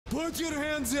Put your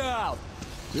hands out!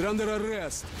 You're under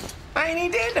arrest. I ain't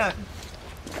even did nothing.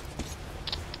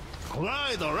 All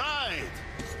right.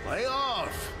 Lay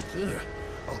off. Here,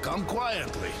 I'll come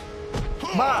quietly.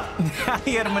 Bob, I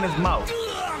hit him in his mouth.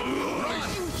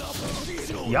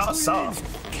 Y'all soft.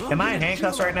 Am I in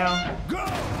handcuffs right now? Go!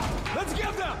 Let's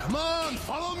get them! Come on,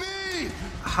 follow me!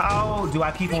 How do I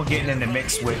keep on getting in the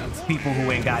mix with people who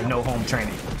ain't got no home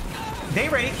training? They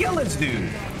ready to kill this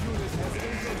dude.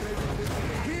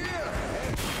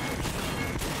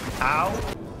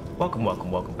 Ow.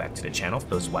 Welcome back to the channel. For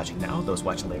those watching now, those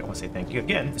watching later, I want to say thank you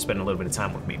again for spending a little bit of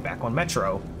time with me back on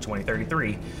Metro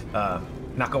 2033. Not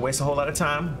gonna waste a whole lot of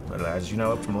time, but as you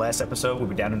know from the last episode, we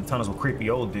were down in the tunnels with creepy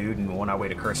old dude and on our way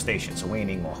to Cursed Station, so we ain't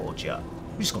even gonna hold you up.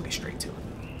 We're just gonna get straight to it.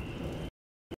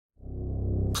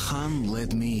 Khan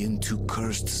led me into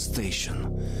Cursed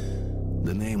Station.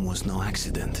 The name was no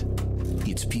accident.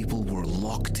 Its people were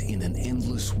locked in an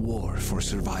endless war for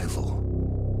survival.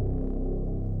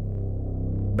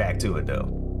 Back to it though.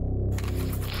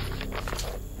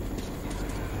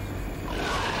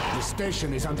 The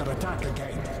station is under attack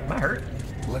again. Am I hurt?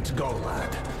 Let's go,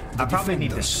 lad. I probably need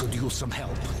defenders to. could use some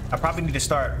help. I probably need to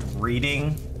start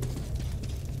reading.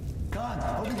 Khan,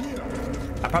 over here.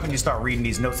 I probably need to start reading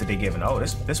these notes that they're giving. Oh,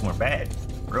 this one bad,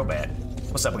 real bad.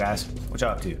 What's up, guys? What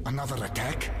y'all up to? Another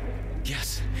attack?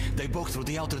 Yes, they broke through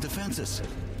the outer defenses.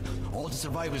 All the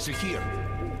survivors are here.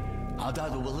 I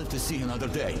doubt we will live to see another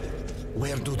day.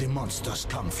 Where do the monsters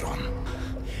come from?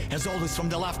 As always, from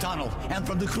the left tunnel and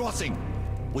from the crossing.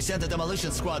 We sent a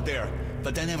demolition squad there,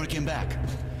 but they never came back.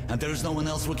 And there is no one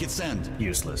else we could send.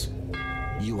 Useless.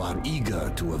 You are eager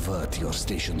to avert your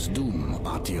station's doom,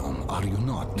 Artyom, are you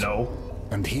not? No.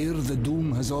 And here the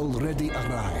doom has already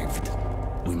arrived.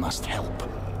 We must help.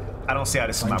 I don't see how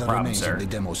this is my Find the problem, remains sir. of the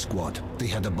demo squad. They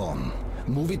had a bomb.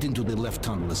 Move it into the left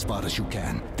tunnel as far as you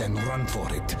can, then run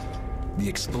for it. The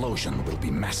explosion will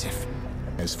be massive.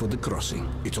 As for the crossing,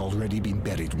 it's already been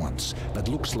buried once, but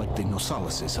looks like the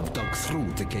Nosalises have dug through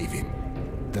the cave-in.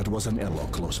 There was an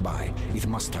airlock close by. It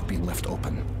must have been left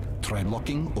open. Try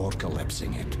locking or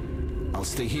collapsing it. I'll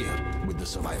stay here with the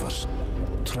survivors.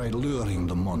 Try luring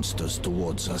the monsters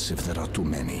towards us if there are too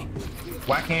many.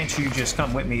 Why can't you just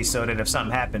come with me so that if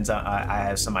something happens, I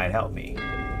have somebody to help me?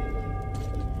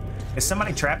 Is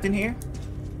somebody trapped in here?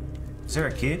 Is there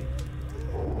a kid?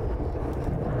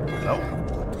 Nope.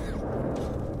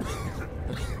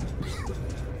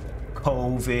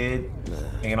 COVID,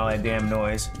 making all that damn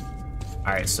noise.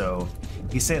 All right, so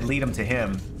he said lead him to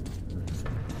him.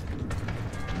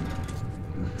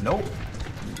 Nope.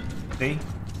 See?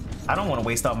 I don't want to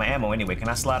waste all my ammo anyway. Can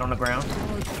I slide on the ground?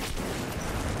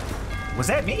 Was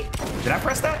that me? Did I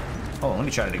press that? Oh, let me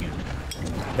try it again.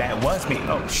 That was me.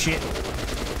 Oh, shit.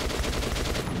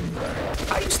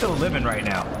 How you still living right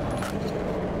now?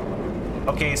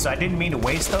 Okay, so I didn't mean to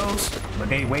waste those, but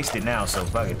they wasted now, so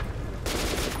fuck it.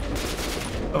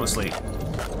 Go to sleep.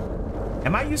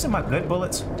 Am I using my good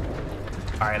bullets?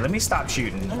 All right, let me stop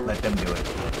shooting. Let them do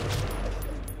it.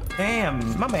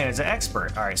 Damn, my man is an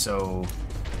expert. All right, so.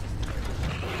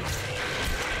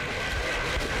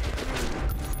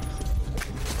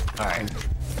 All right,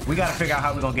 we gotta figure out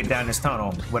how we're gonna get down this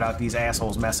tunnel without these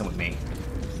assholes messing with me.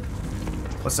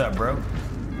 What's up, bro?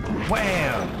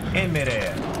 Wham! In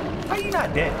midair. How you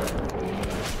not dead?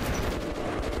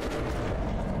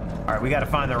 All right, we gotta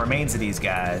find the remains of these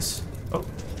guys. Oh,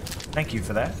 thank you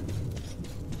for that.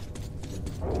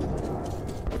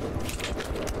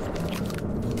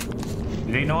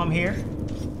 Do they know I'm here?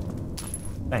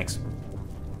 Thanks.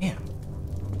 Damn.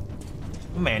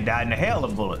 My man died in a hail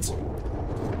of bullets.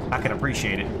 I can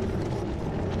appreciate it.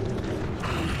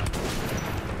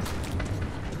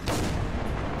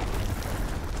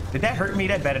 Did that hurt me?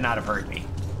 That better not have hurt me.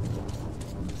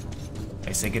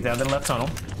 They say get down to the left tunnel.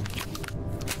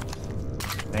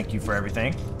 Thank you for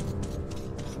everything.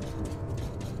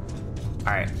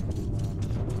 All right.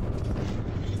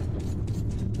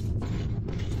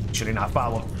 Should he not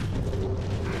follow?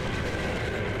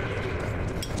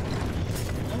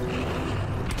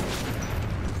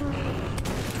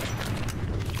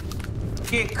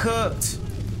 Get cooked.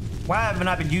 Why haven't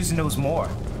I been using those more?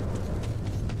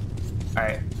 All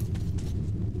right.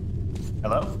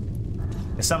 Hello?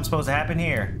 Is something supposed to happen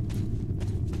here?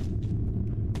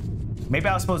 Maybe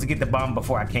I was supposed to get the bomb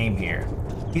before I came here.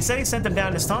 He said he sent them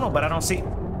down this tunnel, but I don't see...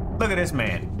 Look at this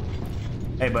man.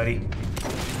 Hey, buddy.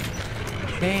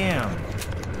 Damn.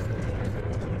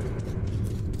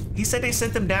 He said they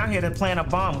sent them down here to plant a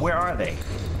bomb. Where are they?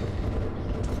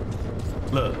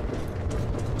 Look.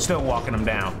 Still walking them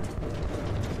down.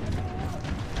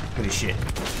 Look at this shit.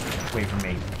 Wait for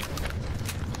me.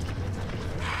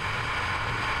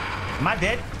 Am I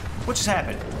dead? What just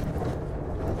happened?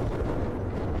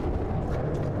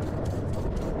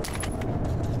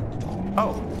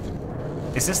 Oh.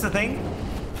 Is this the thing?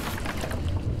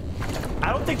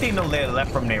 I don't think they know their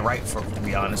left from their right, to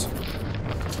be honest.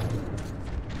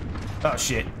 Oh,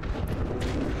 shit.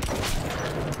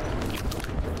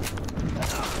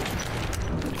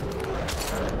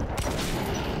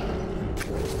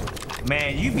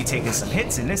 Man, you be taking some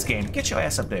hits in this game. Get your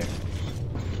ass up there.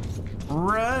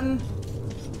 Run.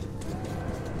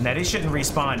 Now, they shouldn't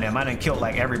respawn them. I done killed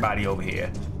like everybody over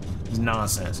here. It's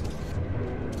nonsense.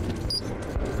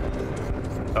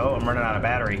 Oh, I'm running out of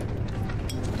battery.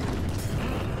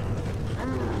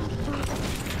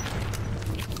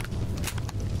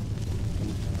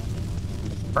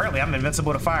 Apparently, I'm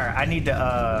invincible to fire. I need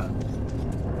to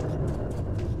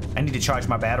charge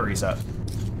my batteries up.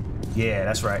 Yeah,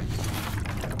 that's right.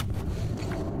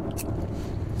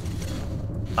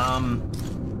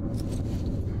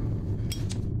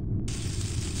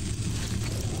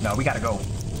 No, we gotta go.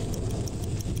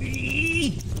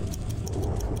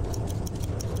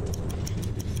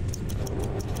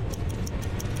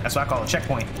 That's what I call a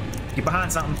checkpoint. Get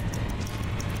behind something.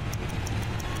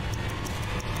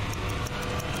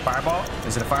 Fireball?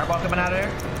 Is it a fireball coming out of there?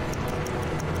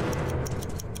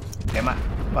 Am I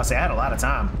about to say I had a lot of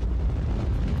time.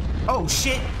 Oh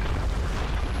shit!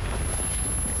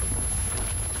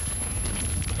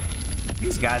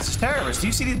 These guys are terrorists. Do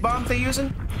you see these bombs they're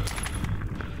using?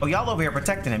 Oh, y'all over here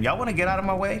protecting him. Y'all want to get out of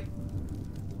my way?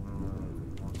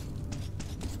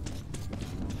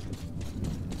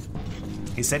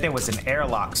 He said there was an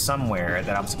airlock somewhere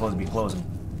that I'm supposed to be closing.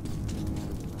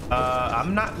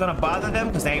 I'm not gonna bother them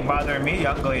because they ain't bothering me.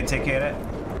 Y'all can go ahead and take care of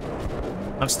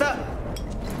that. I'm stuck.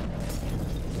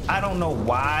 I don't know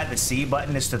why the C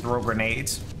button is to throw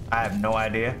grenades. I have no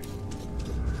idea.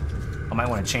 I might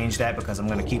want to change that because I'm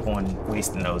gonna keep on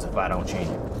wasting those if I don't change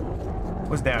it.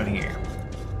 What's down here?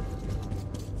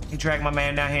 He dragged my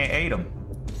man down here and ate him.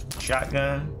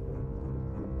 Shotgun.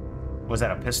 Was that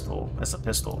a pistol? That's a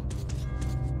pistol.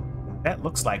 That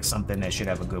looks like something that should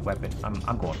have a good weapon.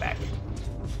 I'm going back.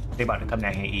 They about to come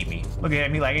down here and eat me. Look at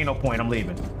him. He like, ain't no point. I'm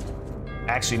leaving.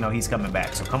 Actually, no, he's coming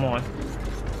back. So come on.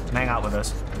 Hang out with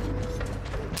us.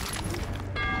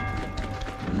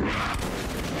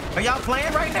 Are y'all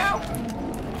playing right now?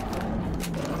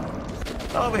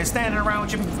 Y'all over here standing around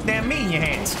with your damn meat in your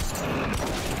hands.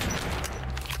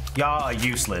 Y'all are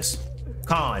useless.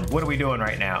 Con, what are we doing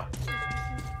right now?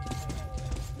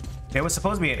 There was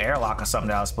supposed to be an airlock or something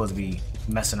that I was supposed to be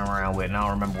messing around with, and I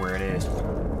don't remember where it is.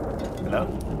 Hello?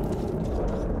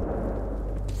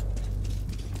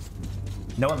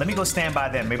 No, let me go stand by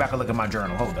them. Maybe I can look at my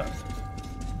journal. Hold up.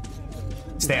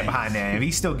 Stand behind there. If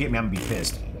he still get me, I'm gonna be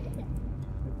pissed.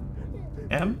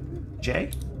 M,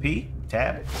 J, P,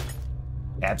 tab.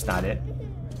 Tab's not it.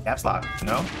 Caps lock.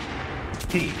 No.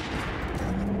 T.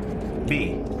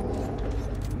 B.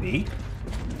 B.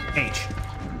 H.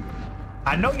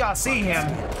 I know y'all see him.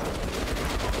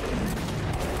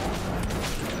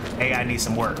 Hey, I need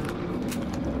some work.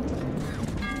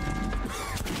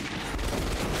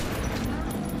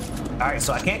 All right,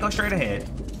 so I can't go straight ahead.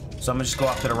 So I'm gonna just go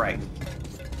off to the right.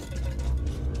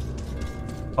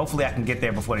 Hopefully I can get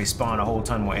there before they spawn a whole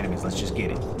ton more enemies. Let's just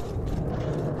get it.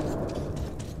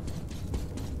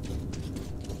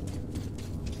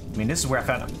 I mean, this is where I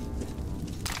found them.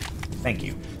 Thank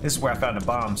you. This is where I found the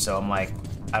bomb, so I'm like,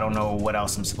 I don't know what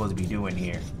else I'm supposed to be doing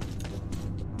here.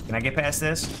 Can I get past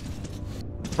this?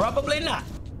 Probably not.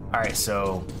 All right,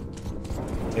 so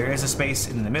there is a space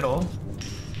in the middle,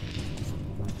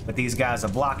 but these guys are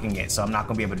blocking it, so I'm not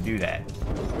gonna be able to do that.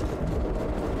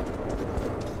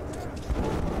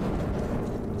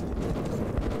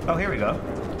 Oh, here we go.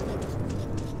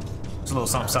 It's a little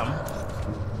something, something.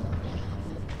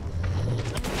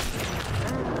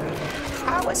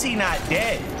 How is he not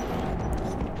dead?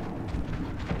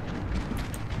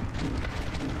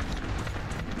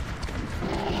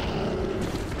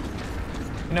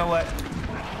 You know what?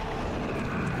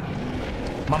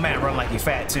 My man run like he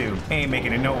fat too. He ain't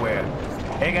making it nowhere.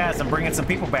 Hey guys, I'm bringing some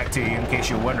people back to you in case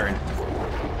you're wondering.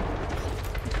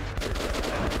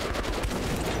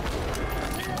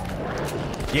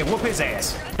 Yeah, whoop his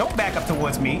ass. Don't back up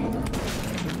towards me.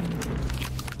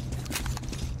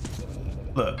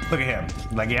 Look at him.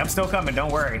 Like, yeah, I'm still coming,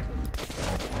 don't worry.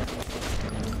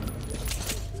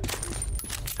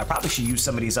 I probably should use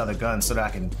some of these other guns so that I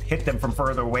can hit them from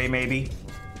further away, maybe.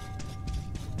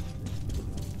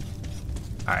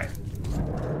 All right.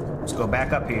 Let's go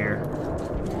back up here.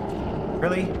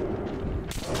 Really?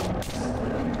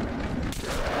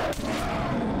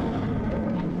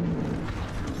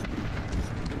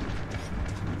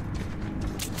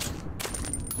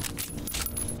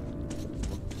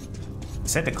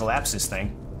 Said to collapse this thing.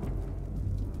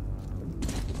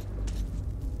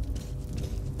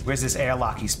 Where's this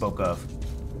airlock he spoke of?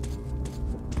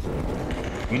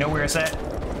 You know where it's at?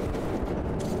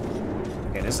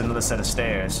 Okay, there's another set of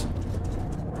stairs.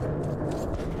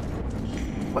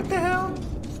 What the hell?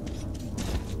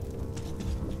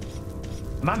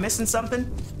 Am I missing something?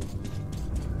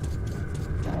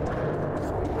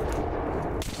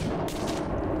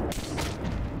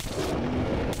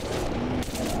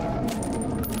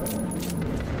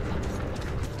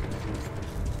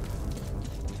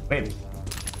 Wait,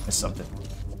 missed something.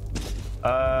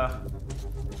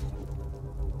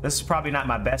 This is probably not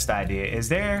my best idea. Is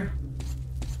there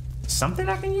something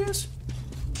I can use?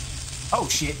 Oh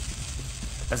shit,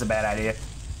 that's a bad idea.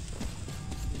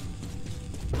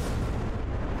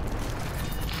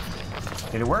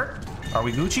 Did it work? Are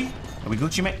we Gucci? Are we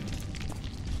Gucci, man?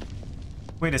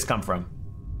 Where'd this come from?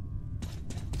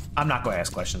 I'm not gonna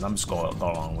ask questions. I'm just gonna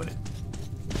go along with it.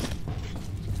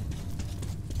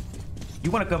 You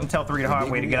wanna come tell 3 the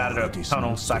hard way to get out of the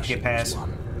tunnel so I can get past?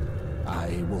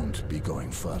 I won't be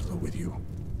going further with you.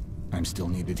 I'm still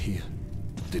needed here.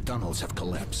 The tunnels have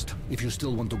collapsed. If you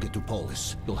still want to get to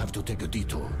Polis, you'll have to take a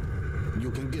detour.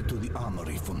 You can get to the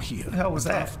armory from here. What the hell was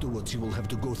that? Afterwards, you will have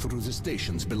to go through the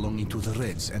stations belonging to the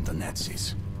Reds and the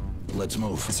Nazis. Let's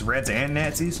move. It's Reds and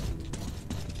Nazis?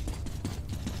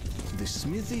 The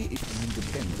smithy is an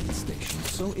independent station,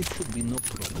 so it should be no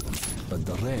problem. But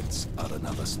the Reds are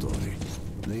another story.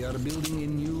 They are building a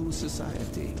new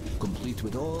society, complete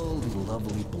with all the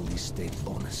lovely police state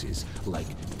bonuses, like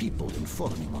people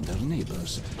informing on their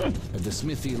neighbors. At the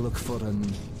smithy, look for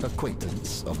an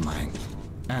acquaintance of mine.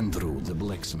 Andrew, the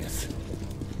blacksmith.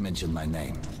 Mention my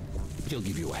name. He'll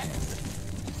give you a hand.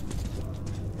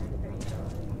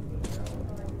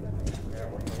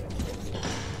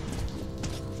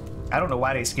 I don't know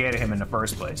why they scared of him in the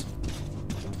first place.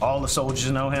 All the soldiers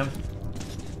know him.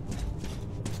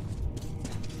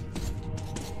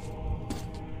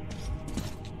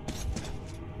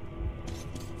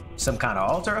 Some kind of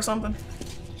altar or something?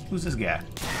 Who's this guy?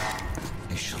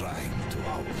 A shrine to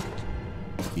hope.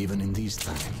 Even in these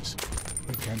times,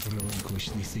 we can't relinquish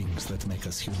the things that make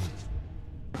us human.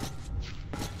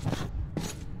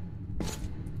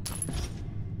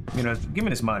 You know, give me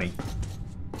this money.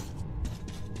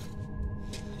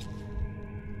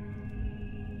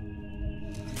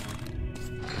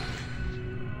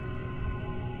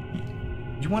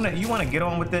 You wanna get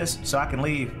on with this so I can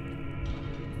leave?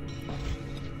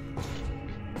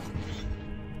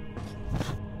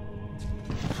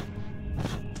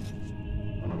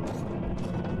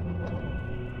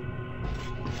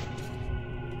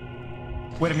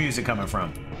 Where the music coming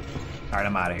from? All right,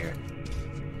 I'm out of here.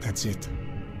 That's it.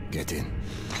 Get in.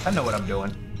 I know what I'm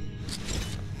doing.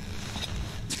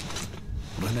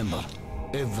 Remember,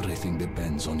 everything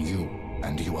depends on you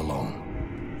and you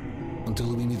alone.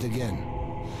 Until we meet again.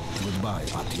 Goodbye,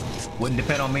 Artyom. Wouldn't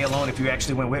depend on me alone if you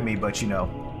actually went with me, but you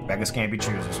know, beggars can't be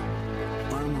choosers.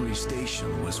 Armory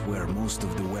Station was where most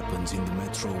of the weapons in the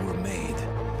metro were made.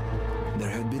 There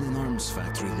had been an arms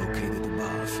factory located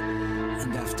above,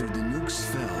 and after the nukes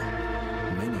fell,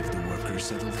 many of the workers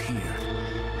settled here.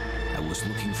 I was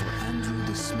looking for Andrew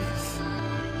the Smith,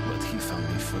 but he found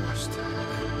me first.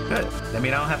 Good. That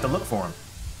means I don't have to look for him.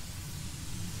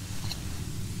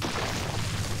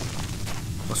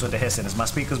 What's with the hissing? Is my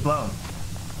speakers blown?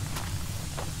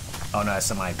 Oh no, that's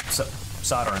somebody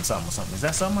soldering something or something. Is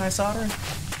that somebody soldering?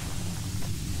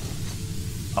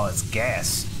 Oh, it's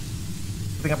gas.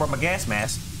 I think I brought my gas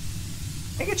mask.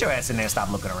 Hey, get your ass in there and stop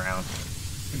looking around.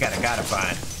 We got a guy to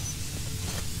find.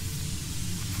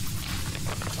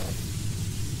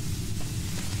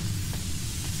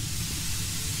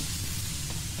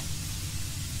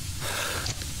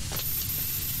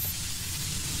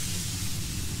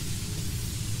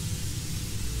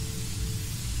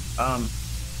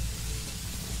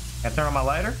 Can I turn on my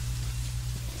lighter?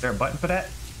 Is there a button for that?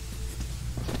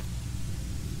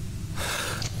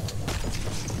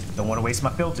 Don't want to waste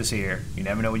my filters here. You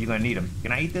never know when you're gonna need them.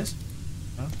 Can I eat this?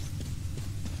 No?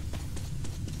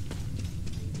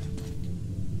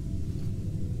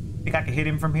 Think I can hit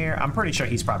him from here? I'm pretty sure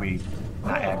he's probably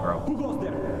not aggro. Who goes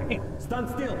there? Stand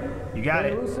still. You got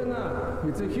it. Loosen up.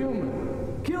 It's a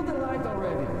human. Kill the light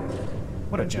already.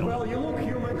 What a gentleman. Well, you look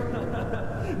human.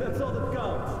 That's all that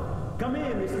counts. Come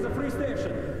in. This is a free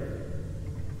station.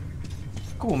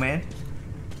 Cool, man.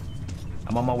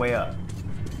 I'm on my way up.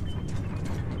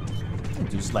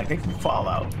 Just like they can fall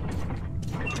out.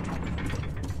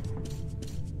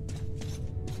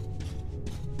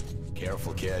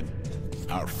 Careful, kid.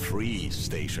 Our free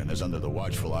station is under the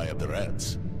watchful eye of the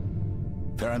Reds.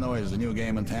 Paranoia is the new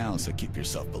game in town, so keep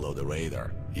yourself below the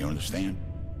radar. You understand?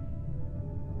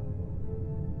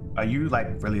 Are you like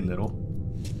really little?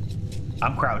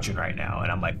 I'm crouching right now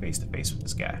and I'm like face to face with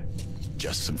this guy.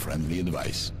 Just some friendly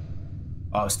advice.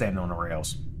 Oh, I was standing on the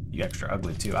rails. You extra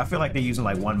ugly too. I feel like they're using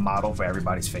like one model for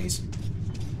everybody's face.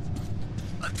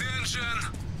 Attention!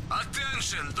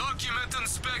 Attention! Document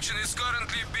inspection is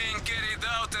currently being carried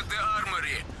out at the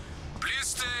armory. Please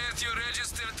stay at your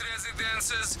registered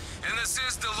residences and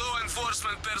assist the law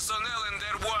enforcement personnel in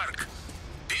their work.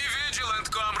 Be vigilant,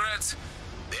 comrades.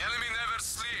 The enemy never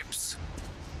sleeps.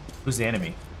 Who's the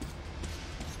enemy?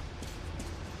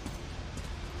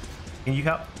 Can you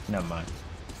help? Never mind.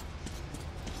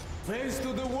 Face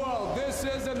to the wall. This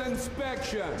is an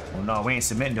inspection. Oh no, we ain't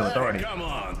submitting to authority. Hey, come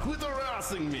on, quit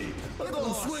harassing me. I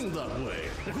don't swing that way.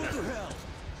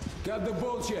 Got the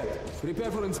bullshit.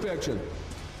 Prepare for inspection.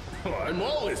 I'm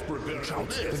always prepared for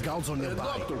this. The guards on your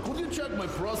body. Doctor, could you check my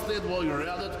prostate while you're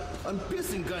at it? I'm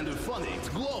pissing kind of funny. It's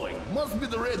glowing. Must be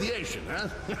the radiation, huh?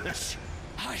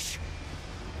 Hush.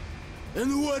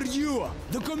 And who are you?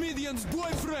 The comedian's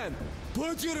boyfriend.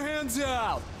 Put your hands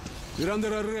out. You're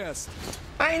under arrest.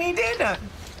 I ain't even did nothing.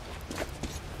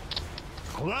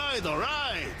 All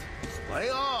right. Lay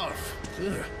off.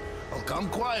 Ugh. I'll come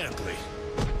quietly.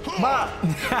 Ma,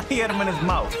 he hit him in his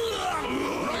mouth.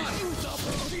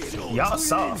 Y'all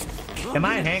soft. Am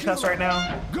I in handcuffs right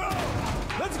now? Go!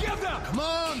 Let's get them! Come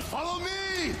on, follow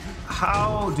me!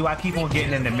 How do I keep on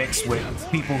getting in the mix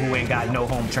with people who ain't got no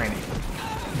home training?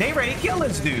 They ready to kill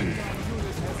this dude.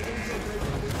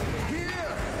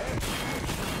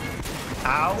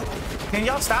 Ow. Can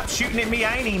y'all stop shooting at me?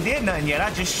 I ain't even did nothing yet.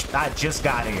 I just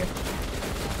got here.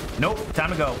 Nope,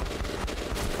 time to go.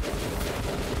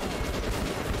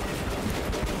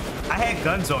 I had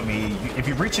guns on me. If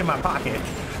you reach in my pocket,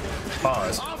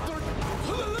 pause.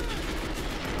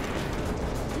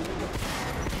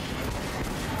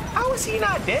 How is he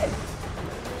not dead?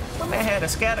 My man had a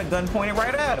scatter gun pointed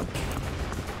right at him.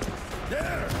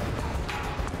 There!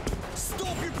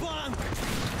 Stop, you punk!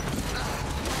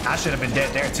 I should have been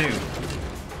dead there too.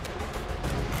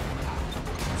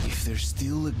 If there's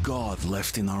still a god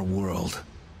left in our world,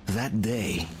 that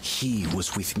day he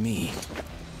was with me.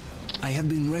 I had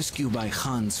been rescued by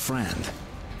Han's friend,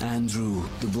 Andrew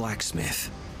the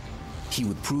blacksmith. He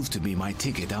would prove to be my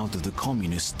ticket out of the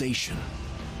communist station.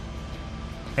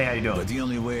 Hey, how you doing? But the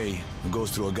only way goes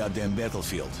through a goddamn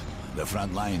battlefield. The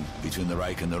front line between the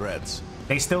Reich and the Reds.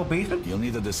 They still beefing? You'll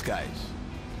need a disguise.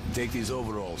 Take these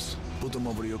overalls, put them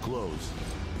over your clothes.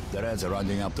 The Reds are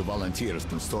rounding up the volunteers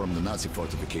to storm the Nazi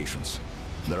fortifications.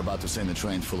 They're about to send a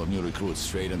train full of new recruits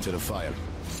straight into the fire.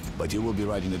 But you will be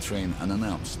riding the train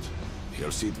unannounced.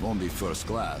 Your seat won't be first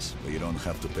class, but you don't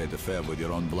have to pay the fare with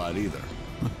your own blood either.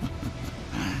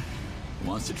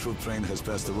 Once the troop train has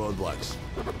passed the roadblocks,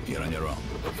 you're on your own.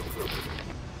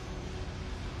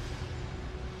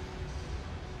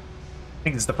 I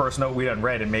think it's the first note we done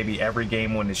read in maybe every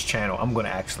game on this channel. I'm going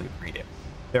to actually read it.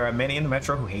 There are many in the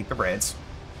Metro who hate the Reds,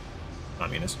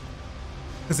 communists,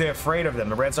 because they're afraid of them.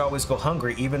 The Reds always go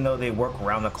hungry even though they work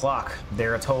around the clock.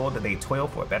 They're told that they toil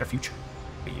for a better future.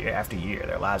 But year after year,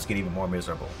 their lives get even more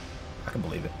miserable. I can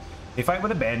believe it. They fight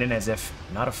with abandon as if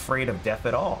not afraid of death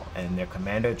at all, and their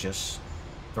commander just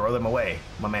throw them away.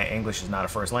 My man, English is not a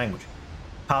first language.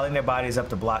 Piling their bodies up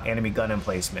to block enemy gun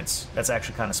emplacements. That's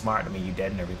actually kind of smart. I mean, you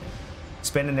dead and everything.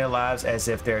 Spending their lives as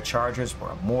if their chargers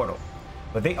were immortal.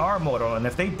 But they are mortal, and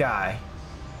if they die,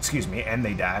 and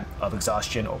they die of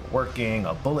exhaustion, overworking,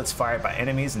 of bullets fired by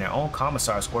enemies, and their own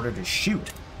commissars ordered to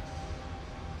shoot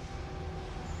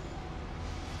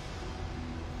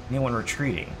anyone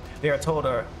retreating. They are told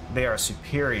they are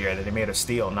superior, that they're made of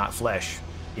steel, not flesh,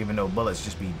 even though bullets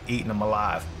just be eating them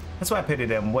alive. That's why I pity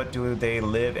them. What do they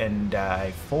live and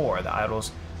die for? The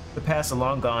idols, the past are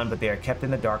long gone, but they are kept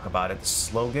in the dark about it. The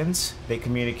slogans they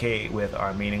communicate with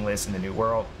are meaningless in the new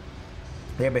world.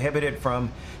 They are prohibited from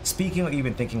speaking or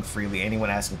even thinking freely. Anyone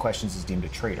asking questions is deemed a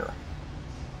traitor.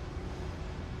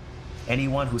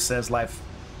 Anyone who says life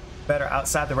better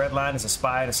outside the red line is a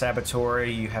spy and a saboteur.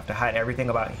 You have to hide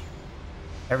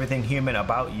everything human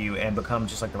about you and become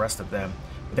just like the rest of them.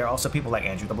 But there are also people like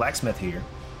Andrew the blacksmith here.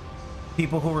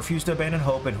 People who refuse to abandon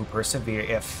hope and who persevere.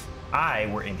 If I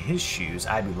were in his shoes,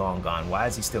 I'd be long gone. Why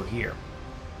is he still here?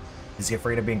 Is he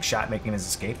afraid of being shot making his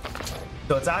escape?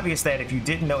 So it's obvious that if you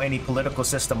didn't know any political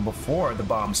system before the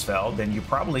bombs fell, then you're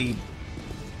probably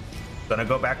gonna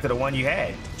go back to the one you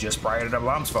had just prior to the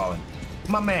bombs falling.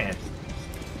 My man.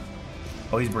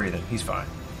 Oh, he's breathing. He's fine.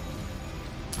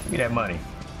 Give me that money.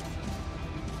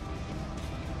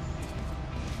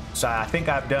 So I think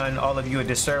I've done all of you a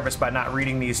disservice by not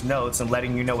reading these notes and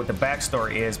letting you know what the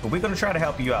backstory is, but we're gonna try to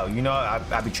help you out. You know,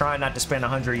 I'd be trying not to spend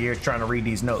 100 years trying to read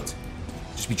these notes.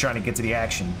 Just be trying to get to the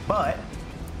action. But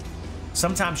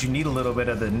sometimes you need a little bit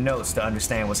of the notes to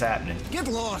understand what's happening. Get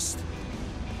lost!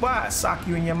 Why? Sock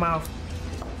you in your mouth.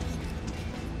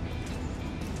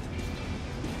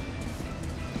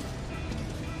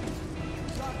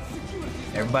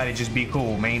 Everybody just be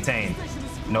cool, maintain.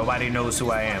 Nobody knows who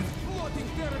I am.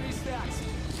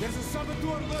 There's a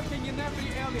saboteur lurking in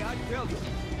every alley, I tell you.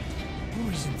 No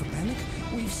reason for panic.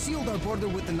 We've sealed our border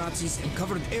with the Nazis and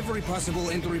covered every possible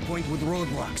entry point with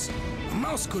roadblocks. A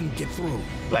mouse couldn't get through.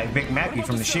 Like Big Mackie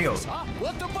from The Shield. Huh?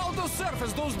 What about the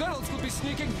surface? Those devils could be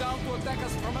sneaking down to attack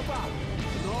us from above.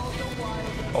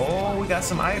 Oh, we got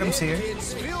some items here.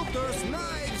 Kids, filters,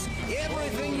 knives,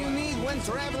 everything you need when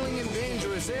traveling in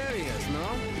dangerous areas,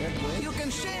 no? You can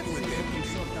share with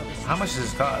it. How much does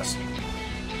this cost?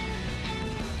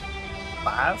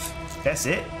 5? That's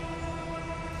it?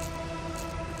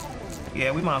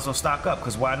 Yeah, we might as well stock up,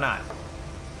 because why not?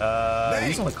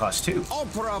 These only cost 2. All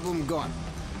problem gone.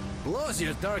 Blows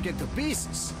your target to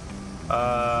pieces.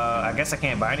 I guess I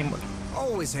can't buy anymore.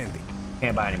 Always handy.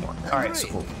 Can't buy anymore. Alright, so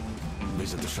cool.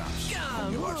 Visit the shops.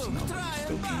 Your arsenal is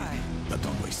still key, but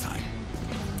don't waste time.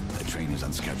 The train is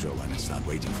on schedule and it's not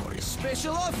waiting for you.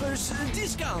 Special offers,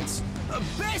 discounts.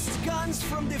 Best guns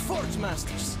from the Forge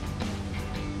Masters.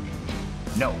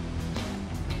 No.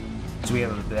 So we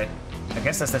have that. I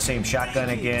guess that's the same shotgun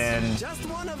again. Just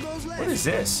one of those left. What is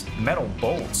this? Metal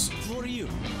bolts. For you.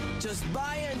 Just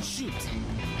buy and shoot.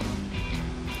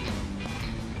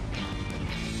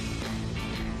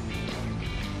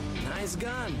 Nice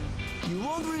gun. You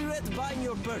won't regret buying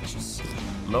your purchase.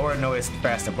 Lower noise,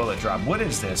 faster bullet drop. What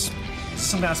is this? Is this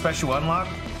some kind of special unlock?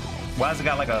 Why has it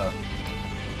got like a...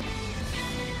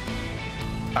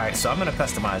 Alright, so I'm gonna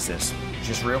customize this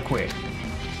just real quick.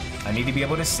 I need to be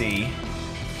able to see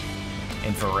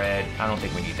infrared. I don't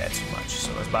think we need that too much,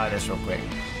 so let's buy this real quick.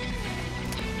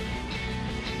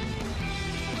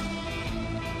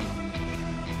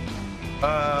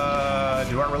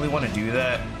 Do I really want to do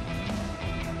that?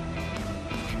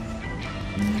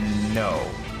 No.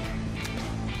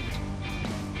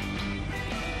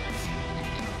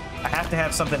 I have to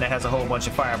have something that has a whole bunch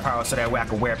of firepower so that way I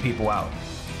can wear people out.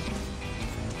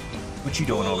 What you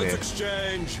doing over here?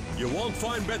 Exchange. You won't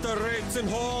find better rates in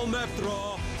whole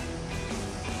Metro.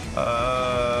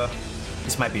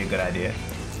 This might be a good idea.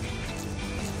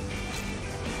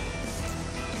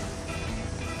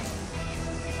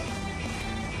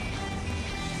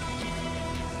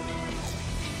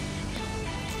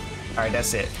 Alright,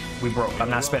 that's it. We broke. I'm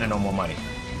not spending no more money.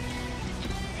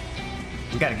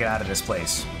 We gotta get out of this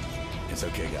place. It's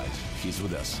okay, guys. He's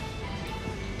with us.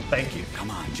 Thank you. Come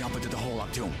on, jump into the hole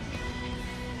up to him.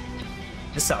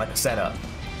 This sounds like a setup.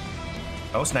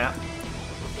 Oh, snap.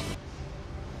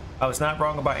 I was not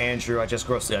wrong about Andrew. I just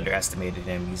grossly underestimated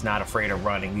him. He's not afraid of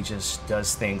running. He just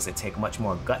does things that take much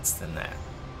more guts than that.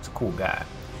 He's a cool guy.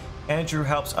 Andrew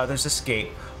helps others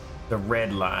escape the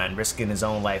Red Line, risking his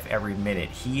own life every minute.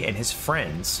 He and his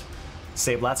friends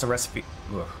save lots of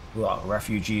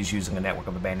refugees using a network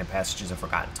of abandoned passages and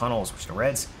forgotten tunnels, which the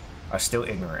Reds are still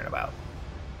ignorant about.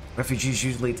 Refugees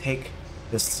usually take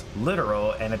this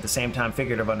literal and at the same time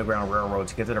figurative underground railroad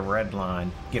to get to the Red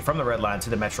Line, get from the Red Line to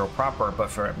the Metro proper, but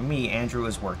for me, Andrew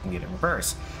is working it in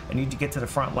reverse. I need to get to the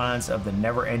front lines of the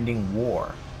never-ending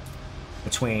war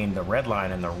between the Red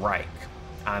Line and the Reich.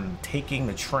 I'm taking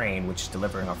the train, which is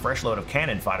delivering a fresh load of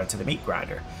cannon fodder to the meat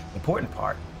grinder. The important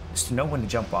part is to know when to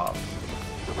jump off.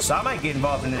 So I might get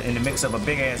involved in the mix of a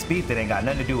big-ass beat that ain't got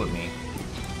nothing to do with me.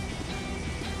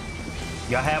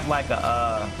 Y'all have like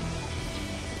a,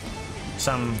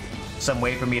 some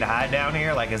way for me to hide down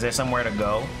here? Like, is there somewhere to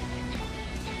go?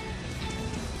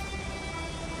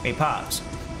 Hey, Pops.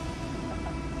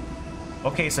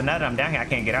 Okay, so now that I'm down here, I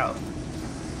can't get out.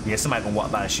 Yeah, somebody can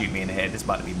walk by and shoot me in the head. This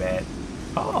about to be bad.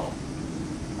 Oh.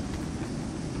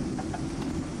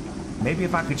 Maybe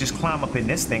if I could just climb up in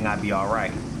this thing, I'd be all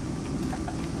right.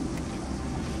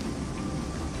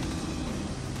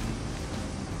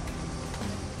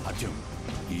 Artyom,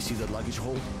 you see that luggage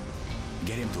hold?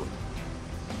 Get into it.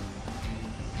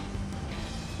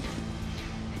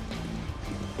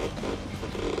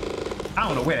 I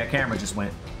don't know where that camera just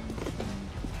went.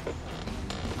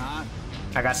 Huh?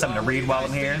 I got something to read while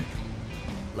I'm here.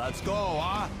 Let's go,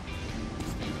 huh?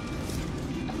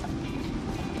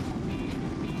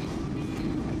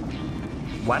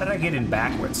 Why did I get in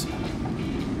backwards?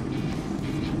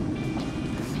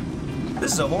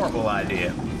 This is a horrible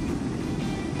idea.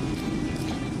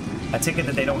 I take it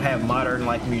that they don't have modern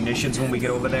like munitions when we get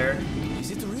over there.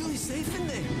 Is it really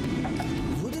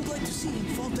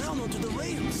down onto the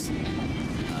rails.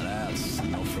 Now that's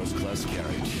no first-class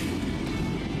carriage.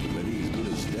 But he's good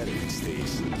as dead if it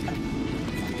stays.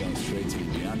 It goes straight to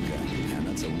Bianca, and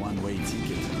that's a one-way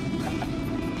ticket.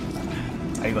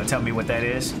 Are you gonna tell me what that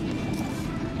is?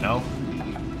 No?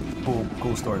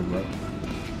 Cool story, bro.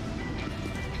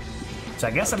 So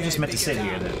I guess I'm just meant to sit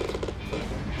here then.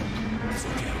 It's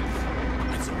okay.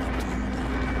 It's all up to you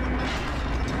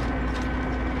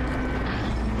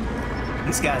now.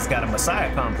 This guy's got a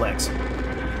messiah complex.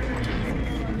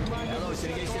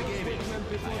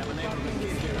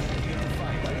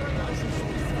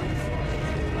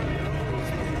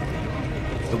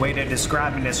 The way they're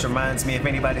describing this reminds me, if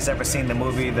anybody's ever seen the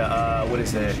movie, what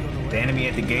is it? The Enemy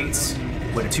at the Gates,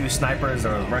 where the two snipers,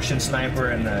 the Russian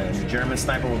sniper and the German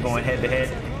sniper, were going head to head.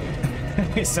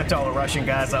 He sent all the Russian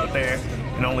guys out there,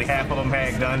 and only half of them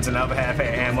had guns and the other half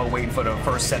had ammo, waiting for the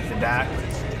first set to die.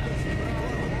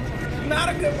 Not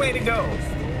a good way to go.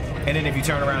 And then if you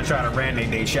turn around and try to run,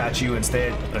 they shot you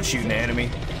instead of shooting the enemy.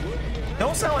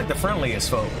 Don't sound like the friendliest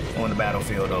folk on the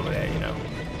battlefield over there, you know.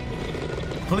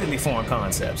 Completely foreign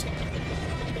concepts.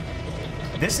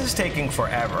 This is taking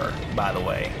forever, by the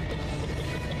way.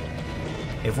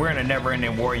 If we're in a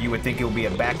never-ending war, you would think it would be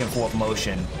a back and forth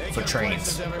motion for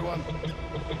trains.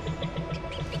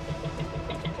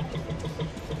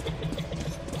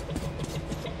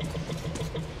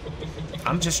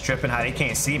 I'm just tripping how they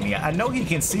can't see me. I know he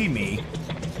can see me.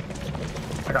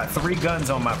 I got 3 guns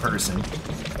on my person.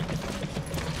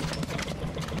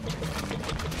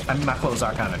 I mean, my clothes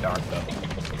are kind of dark though.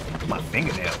 My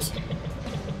fingernails.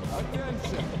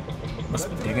 Must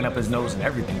be digging up his nose and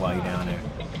everything while you're down there.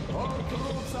 All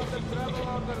troops of the travel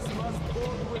orders must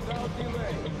board without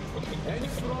delay. Any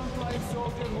frontline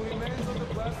soldier who remains on the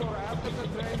platform after the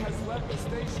train has left the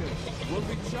station will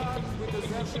be charged with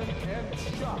desertion and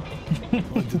shot.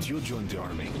 Why did you join the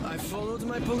army? I followed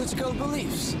my political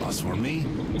beliefs. As for me,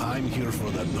 I'm here for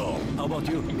that doll. How about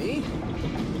you? Me?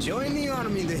 Join the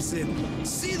army, they said.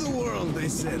 See the world, they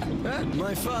said.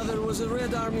 My father was a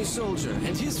Red Army soldier,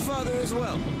 and his father as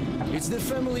well. It's the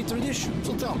family tradition.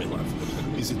 So tell me, love,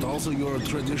 is it also your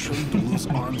tradition to lose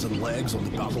arms and legs on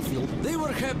the battlefield? They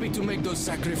were happy to make those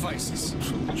sacrifices.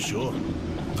 Sure.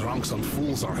 Drunks and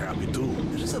fools are happy too.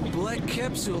 There's a black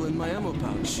capsule in my ammo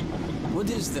pouch. What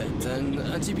is that, an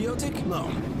antibiotic? No,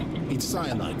 it's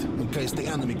cyanide, in case the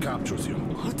enemy captures you.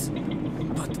 What?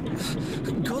 But,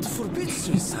 God forbid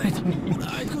suicide.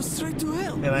 I'd go straight to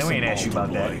hell. Yeah, we ain't asked you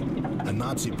about that. A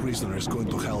Nazi prisoner is going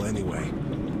to hell anyway.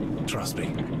 Trust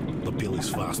me, the pill is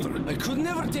faster. I could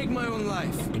never take my own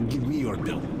life. And give me your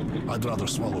pill. I'd rather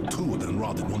swallow 2 than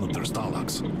rot in one of their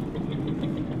stalags.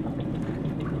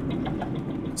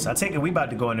 So I take it we about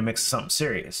to go in the mix of something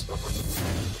serious.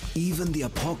 Even the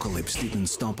apocalypse didn't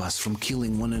stop us from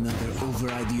killing one another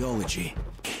over ideology.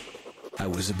 I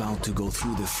was about to go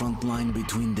through the front line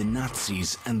between the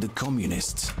Nazis and the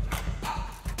communists.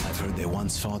 I've heard they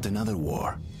once fought another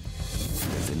war,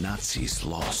 but the Nazis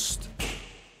lost.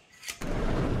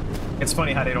 It's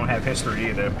funny how they don't have history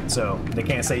either, so they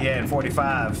can't say, yeah, in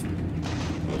 45,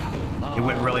 it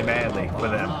went really badly for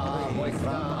them.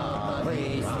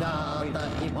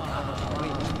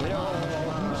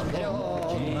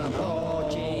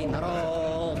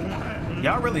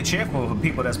 Y'all really cheerful for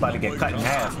people that's about to get cut in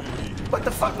half. What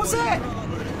the fuck was that?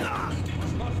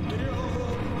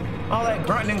 All that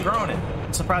grunting and groaning.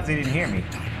 I'm surprised they didn't hear me.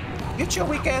 Get your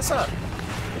weak ass up.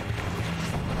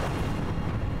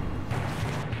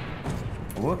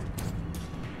 Whoop.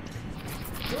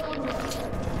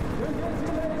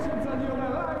 Congratulations on your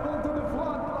arrival to the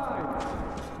front line.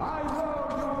 I know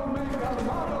you will make our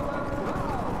motherland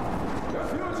proud. The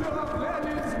future of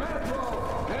Lenin's metro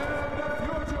and the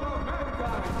future of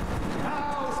mankind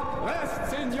now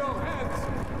rests in your hands.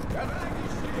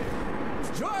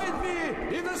 Join me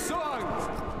in the song.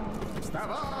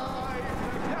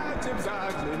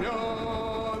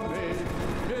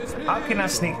 How can I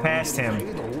sneak past him?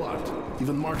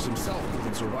 Even Marx himself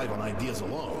couldn't survive on ideas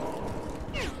alone.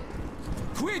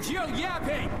 Quit your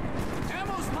yapping!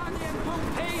 Ammo's money and will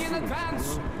pay in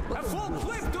advance. A full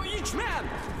clip to each man.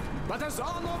 But as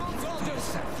honorable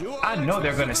soldiers, you are I know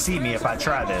they're gonna see me if I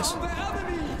try this.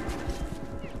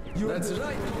 That's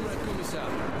right, Comrade Commissar.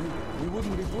 We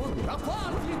wouldn't be bored. A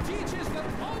party teaches that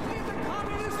only the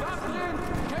communist doctrine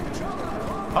can control the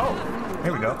Oh,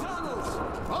 here we go.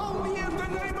 Only in the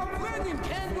name of Lenin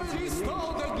can we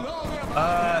restore the glory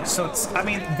of So I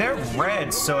mean, they're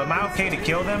red, so am I okay to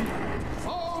kill them?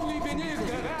 only beneath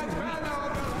the red banner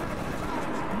of the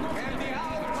and the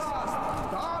outcast,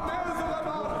 the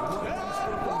miserable, the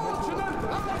unfortunate.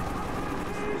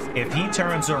 If he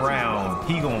turns around,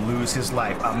 he gonna lose his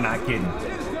life. I'm not kidding.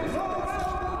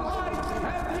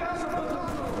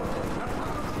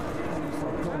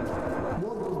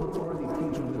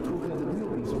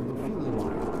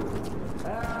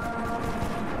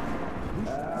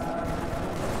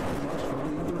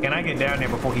 Can I get down there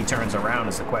before he turns around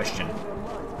is the question.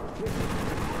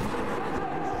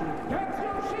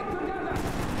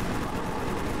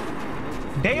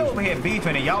 They over here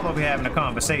beefing and y'all over here having a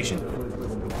conversation.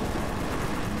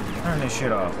 Turn this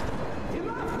shit off.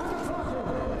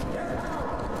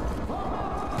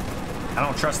 I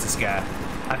don't trust this guy.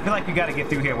 I feel like you gotta get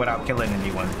through here without killing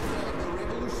anyone.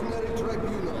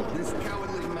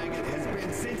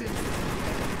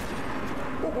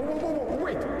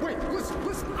 Wait, listen,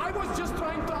 I was just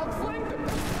trying to outflank them.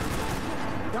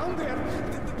 Down there,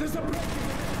 there's a break.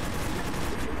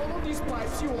 If you follow these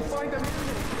pipes, you will find them.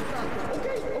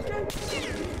 Okay?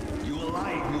 You are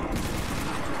lying.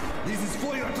 This is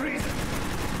for your treason.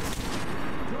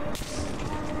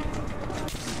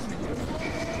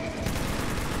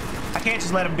 I can't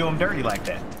just let him do him dirty like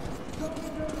that.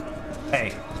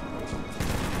 Hey,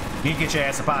 you need to get your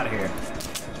ass up out of here.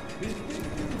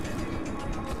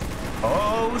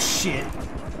 Oh shit.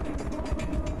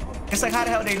 It's like, how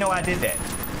the hell they know I did that?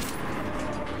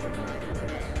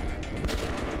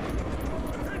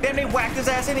 Then they whacked his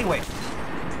ass anyway.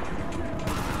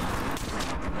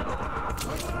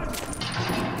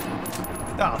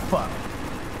 Oh fuck.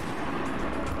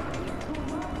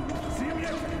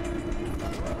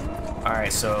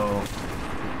 Alright, so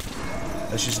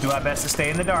let's just do our best to stay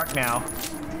in the dark now.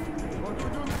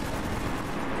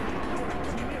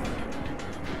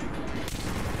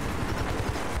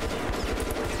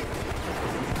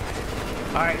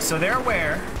 Alright, so they're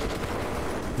aware.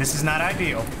 This is not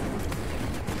ideal.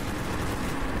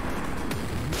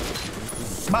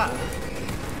 But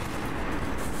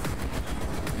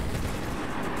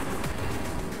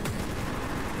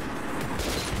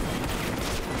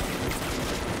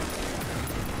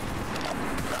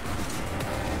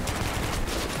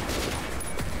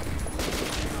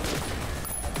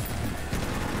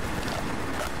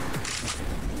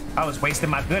I was wasting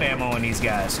my good ammo on these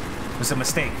guys. It was a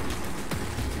mistake.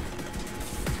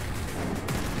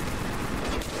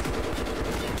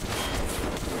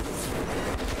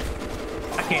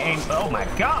 Can't aim. Oh my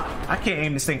god, I can't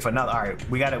aim this thing for nothing. All right,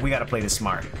 we gotta play this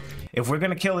smart. If we're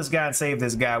gonna kill this guy and save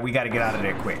this guy, we gotta get out of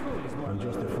there quick.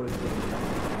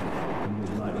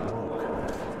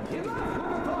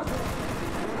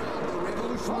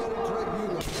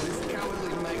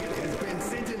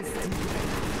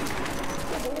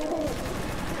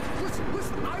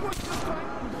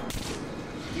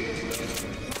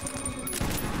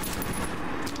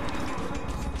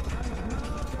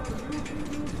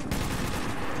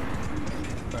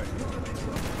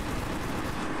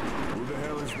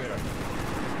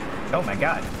 Oh my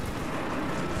god.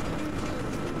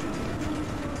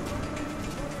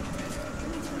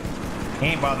 He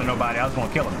ain't bothering nobody. I was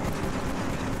gonna kill him.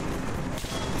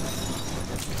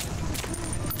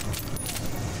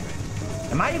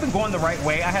 Am I even going the right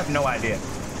way? I have no idea.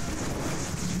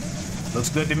 Looks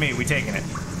good to me. We taking it.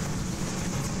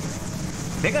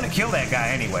 They're gonna kill that guy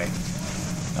anyway.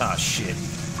 Oh shit.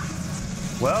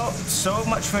 Well, so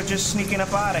much for just sneaking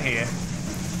up out of here.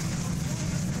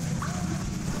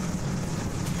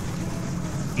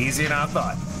 Easier than I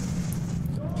thought.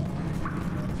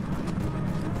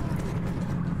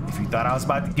 If you thought I was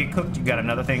about to get cooked, you got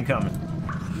another thing coming.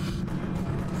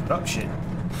 Oh shit.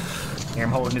 Hear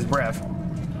him holding his breath.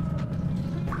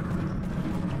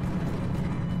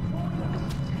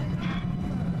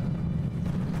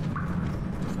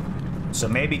 So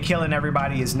maybe killing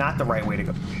everybody is not the right way to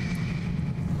go.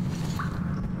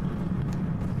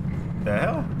 The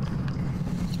hell?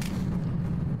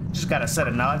 Just got a set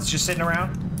of nods just sitting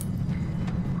around.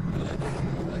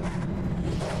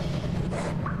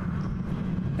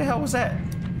 The hell was that?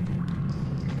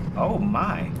 Oh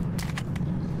my.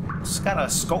 It's got a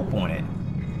scope on it.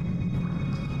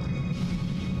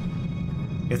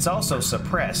 It's also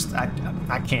suppressed. I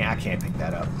can't pick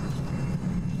that up.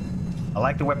 I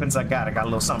like the weapons I got. I got a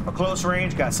little something for close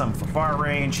range, got something for far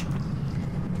range.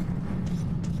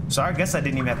 So I guess I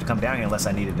didn't even have to come down here unless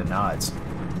I needed the nods.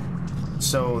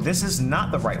 So this is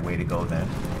not the right way to go then.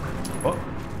 Oh,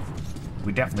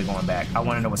 we're definitely going back. I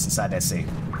want to know what's inside that safe.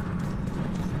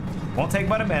 Won't take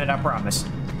but a minute, I promise.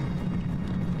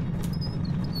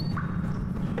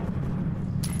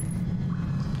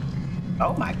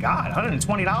 Oh my god,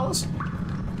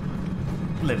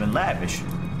 $120? Living lavish.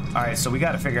 All right, so we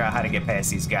got to figure out how to get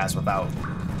past these guys without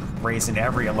raising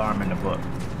every alarm in the book.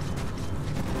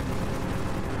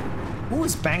 Who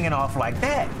is banging off like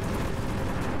that?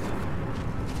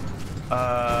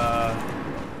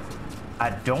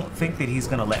 I don't think that he's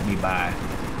gonna let me by.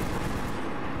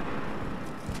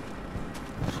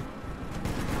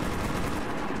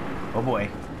 Oh boy.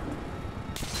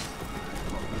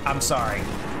 I'm sorry.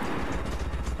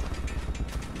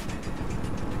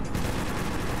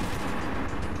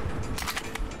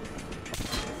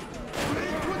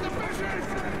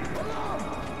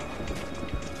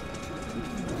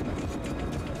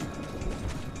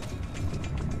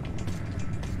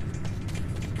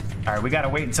 All right, we gotta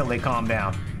wait until they calm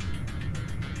down.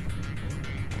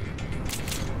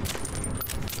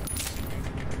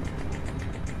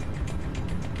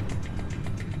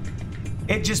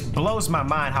 It just blows my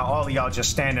mind how all of y'all just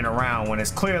standing around when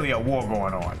it's clearly a war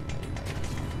going on.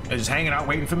 They're just hanging out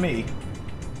waiting for me.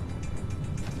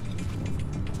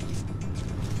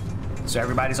 So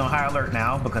everybody's on high alert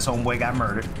now because homeboy got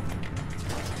murdered.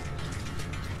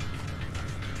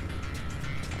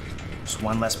 Just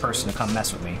one less person to come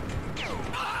mess with me.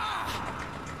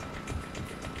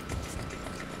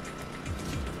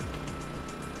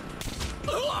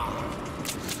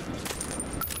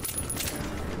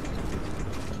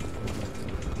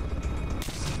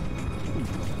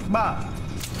 Bob,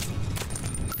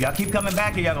 y'all keep coming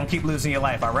back and y'all gonna keep losing your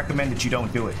life. I recommend that you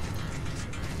don't do it.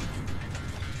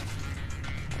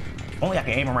 Only I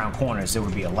can aim around corners, it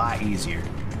would be a lot easier.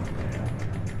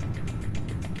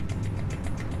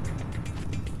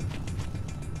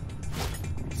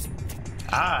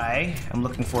 I am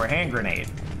looking for a hand grenade.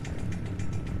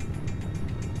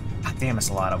 God damn, it's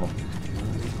a lot of them.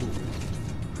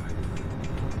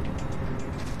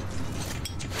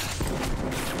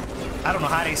 I don't know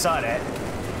how they saw that.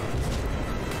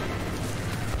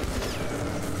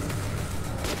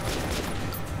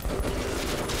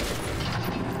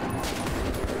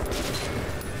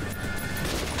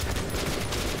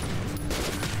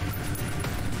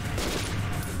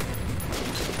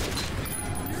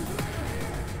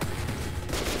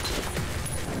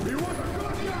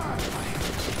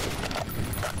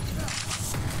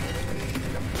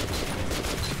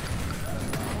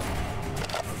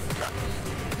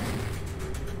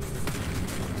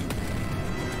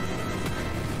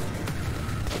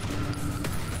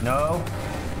 No,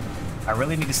 I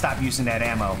really need to stop using that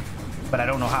ammo, but I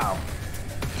don't know how.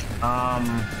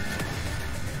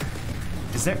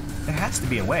 Is there has to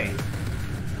be a way.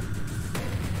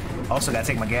 Also gotta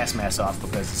take my gas mask off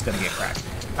because it's gonna get cracked.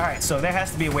 All right, so there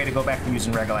has to be a way to go back to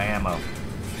using regular ammo.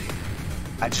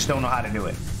 I just don't know how to do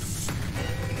it.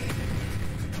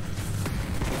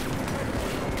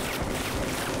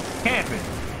 Camping.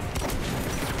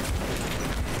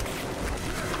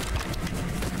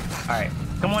 All right.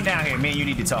 Come on down here, me and you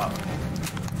need to talk.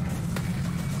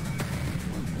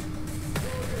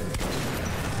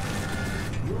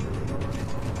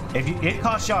 It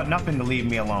costs y'all nothing to leave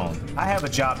me alone. I have a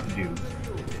job to do.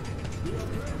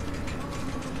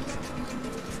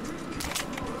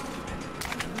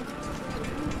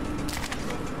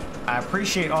 I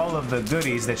appreciate all of the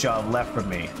goodies that y'all have left for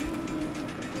me.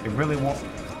 It really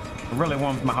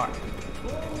warms my heart.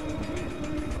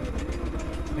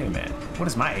 Wait a minute. What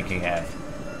does my AK have?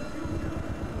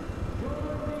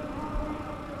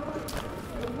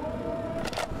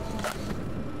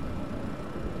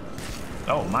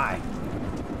 Oh my.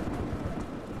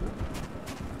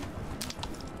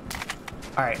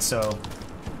 All right, so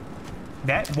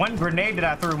that one grenade that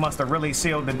I threw must have really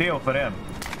sealed the deal for them.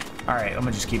 All right, I'm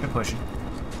gonna just keep it pushing.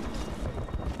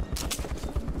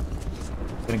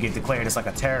 Gonna get declared as like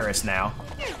a terrorist now.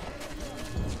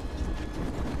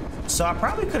 So I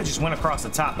probably could have just went across the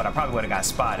top, but I probably would have got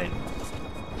spotted.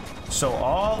 So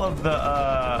all of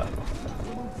the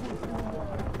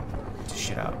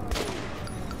shit out.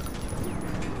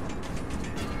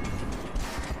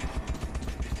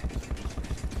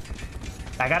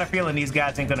 I got a feeling these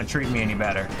guys ain't gonna treat me any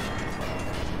better.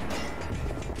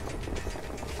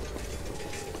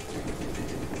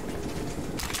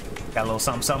 Got a little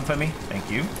something, something for me? Thank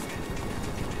you.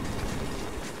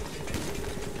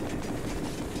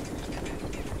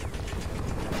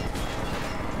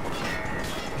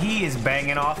 He is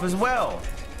banging off as well.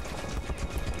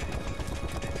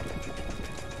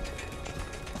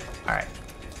 All right.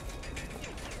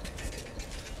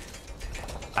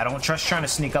 I don't trust trying to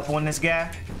sneak up on this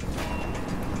guy.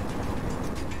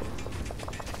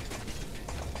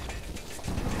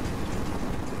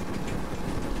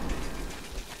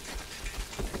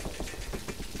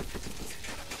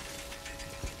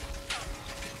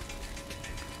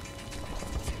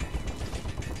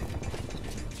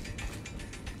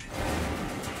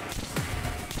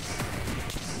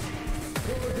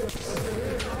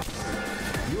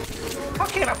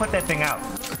 put that thing out?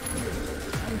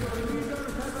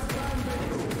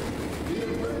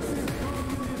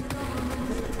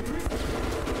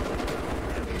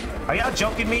 Are y'all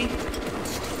joking me?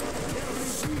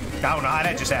 I don't know how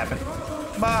that just happened.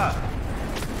 Bah.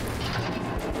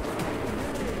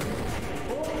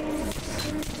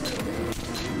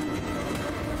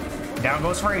 Down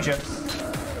goes Frazier.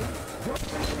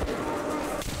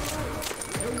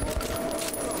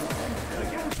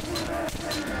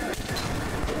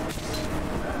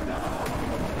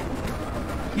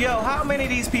 Yo, how many of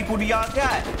these people do y'all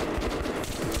got?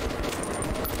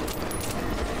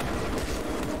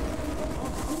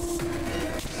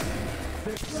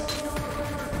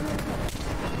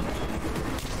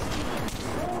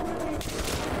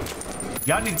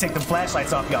 Y'all need to take the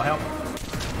flashlights off, y'all. Help.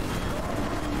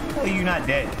 Oh, you not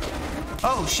dead.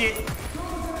 Oh, shit.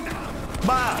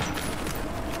 Bye.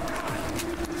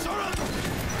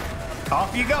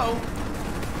 Off you go.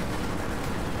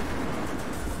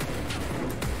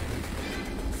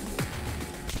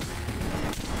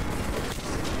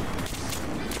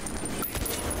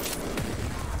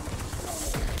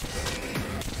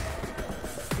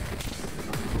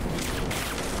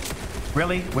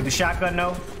 Really? With the shotgun,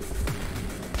 no?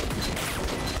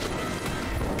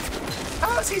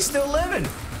 How is he still living?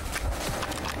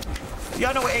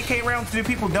 Y'all know what AK rounds do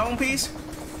people dome piece?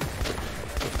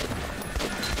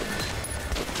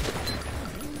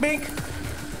 Bink.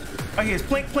 Oh, here's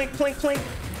plink, plink, plink, plink.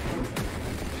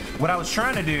 What I was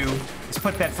trying to do is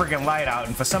put that friggin' light out,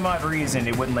 and for some odd reason,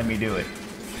 it wouldn't let me do it.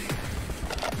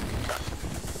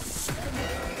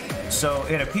 So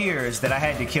it appears that I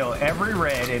had to kill every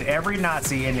red and every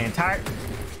Nazi in the entire...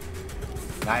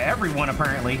 Not everyone,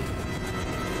 apparently.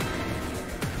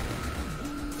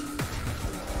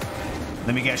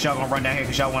 Let me guess, y'all gonna run down here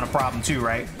because y'all want a problem too,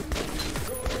 right?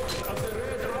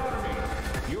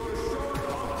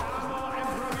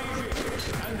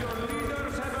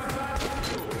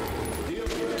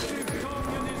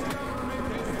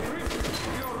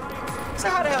 So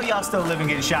how the hell y'all still living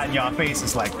getting shot in y'all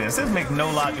faces like this? This makes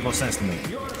no logical sense to me.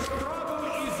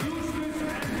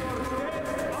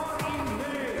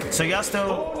 So y'all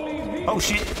still... Oh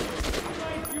shit.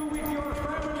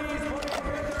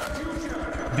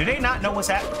 Do they not know what's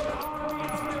happening?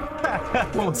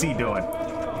 What was he doing?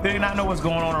 Do they not know what's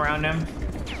going on around them?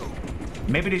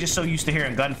 Maybe they're just so used to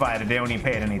hearing gunfire that they don't even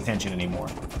pay it any attention anymore.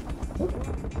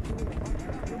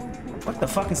 What the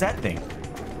fuck is that thing?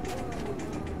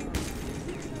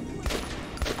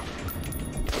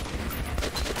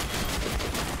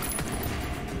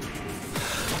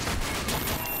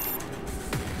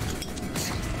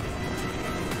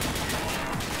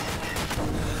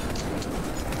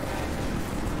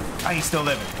 He's still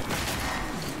living.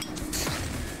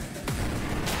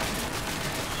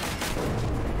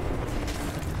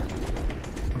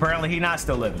 Apparently he's not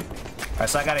still living. All right,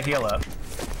 so I gotta heal up.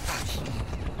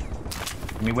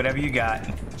 Give me whatever you got.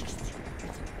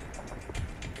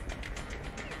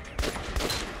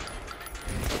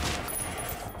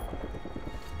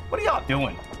 What are y'all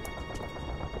doing?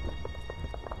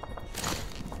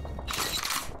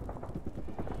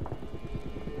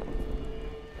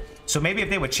 So maybe if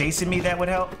they were chasing me, that would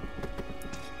help.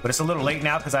 But it's a little late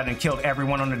now because I done killed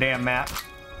everyone on the damn map.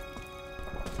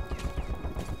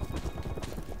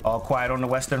 All quiet on the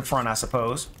Western Front, I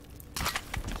suppose.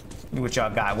 See what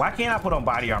y'all got. Why can't I put on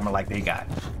body armor like they got?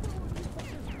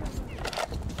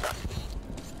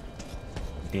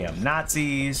 Damn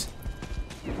Nazis.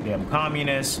 Damn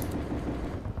communists.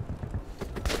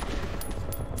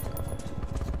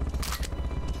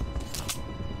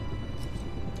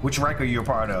 Which Reich are you a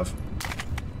part of?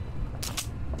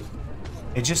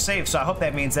 It just saved, so I hope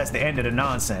that means that's the end of the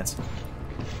nonsense.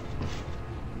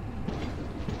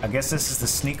 I guess this is the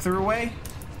sneak through way?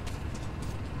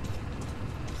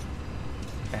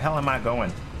 The hell am I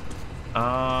going?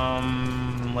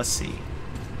 Let's see.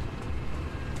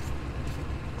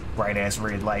 Bright ass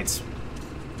red lights.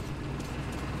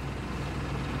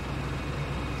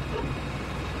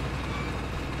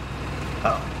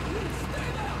 Oh.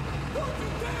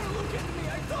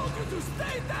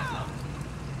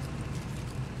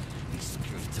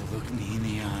 To look me in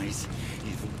the eyes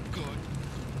is good.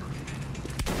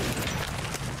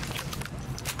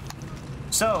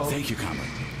 So thank you, comrade.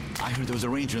 I heard there was a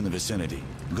ranger in the vicinity.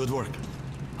 Good work.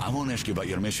 I won't ask you about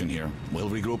your mission here. We'll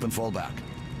regroup and fall back.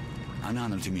 An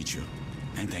honor to meet you,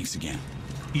 and thanks again.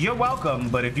 You're welcome,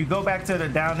 but if you go back to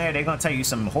down there, they're gonna tell you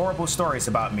some horrible stories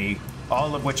about me,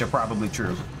 all of which are probably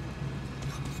true.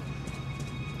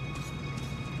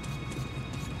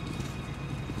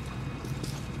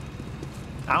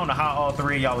 I don't know how all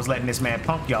three of y'all was letting this man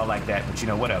punk y'all like that, but you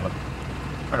know, whatever.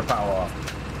 Turn the power off.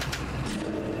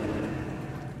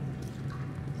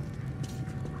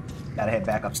 Gotta head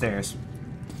back upstairs.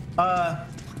 Are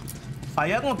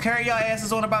y'all gonna carry y'all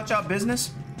asses on about y'all business?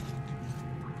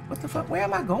 What the fuck? Where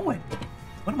am I going?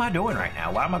 What am I doing right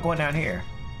now? Why am I going down here?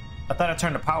 I thought I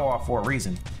turned the power off for a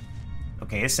reason.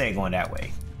 Okay, it's saying going that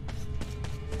way.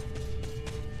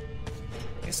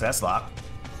 Okay, so that's locked.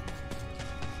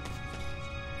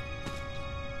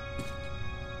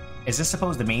 Is this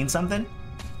supposed to mean something?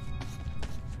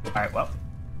 Alright, well.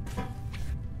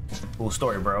 Cool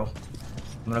story, bro.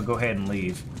 I'm gonna go ahead and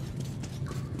leave.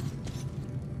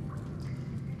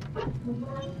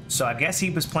 So I guess he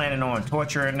was planning on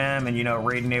torturing them and, you know,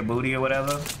 raiding their booty or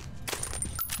whatever.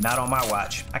 Not on my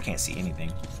watch. I can't see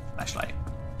anything. Flashlight.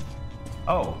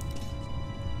 Oh.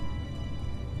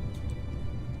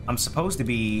 I'm supposed to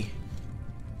be...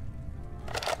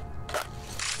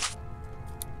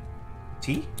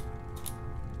 T?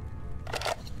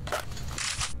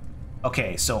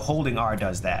 Okay, so holding R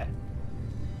does that.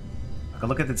 I can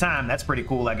look at the time. That's pretty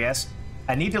cool, I guess.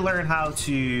 I need to learn how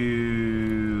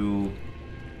to...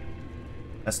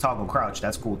 Let's toggle crouch.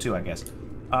 That's cool too, I guess.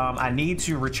 I need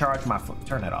to recharge my...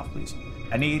 Turn that off, please.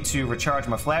 I need to recharge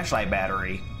my flashlight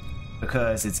battery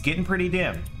because it's getting pretty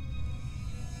dim.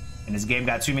 And this game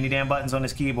got too many damn buttons on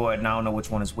this keyboard and I don't know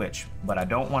which one is which. But I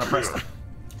don't want to press them.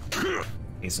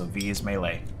 Okay, so V is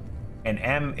melee. And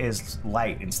M is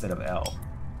light instead of L.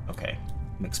 Okay,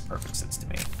 makes perfect sense to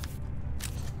me.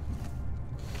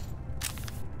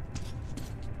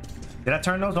 Did I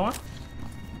turn those on?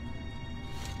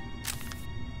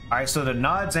 Alright, so the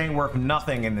nods ain't worth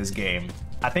nothing in this game.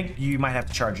 I think you might have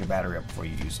to charge your battery up before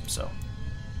you use them, so.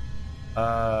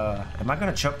 Am I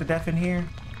gonna choke to death in here?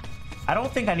 I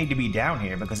don't think I need to be down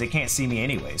here because they can't see me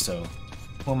anyway, so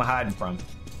who am I hiding from?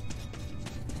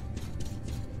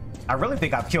 I really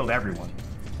think I've killed everyone,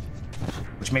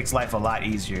 which makes life a lot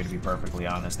easier, to be perfectly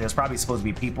honest. There's probably supposed to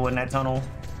be people in that tunnel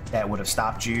that would have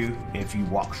stopped you if you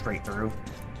walked straight through.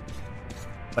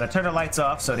 But I turned the lights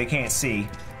off so they can't see.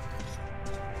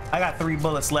 I got 3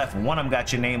 bullets left. One of them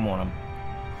got your name on them.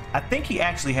 I think he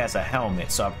actually has a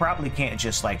helmet, so I probably can't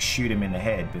just like shoot him in the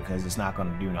head because it's not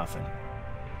going to do nothing.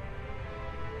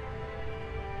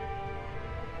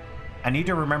 I need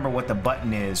to remember what the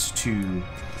button is to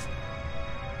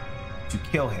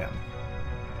kill him.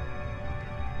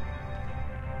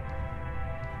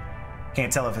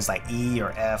 Can't tell if it's like E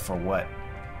or F or what.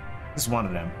 This is one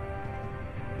of them.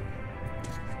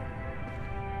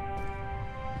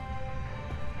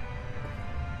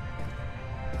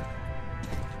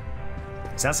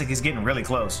 Sounds like he's getting really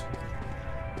close.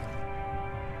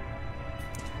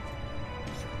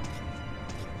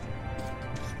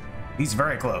 He's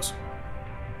very close.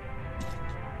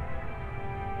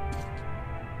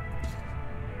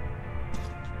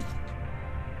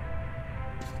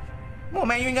 Come on,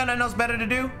 man, you ain't got nothing else better to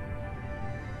do?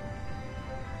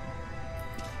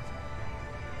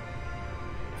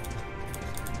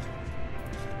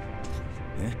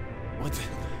 Yeah? What the?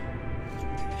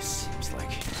 It seems like...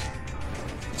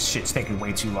 This shit's taking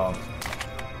way too long.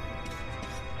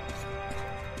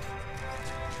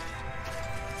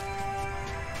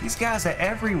 These guys are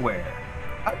everywhere.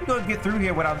 How are you gonna get through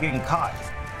here without getting caught?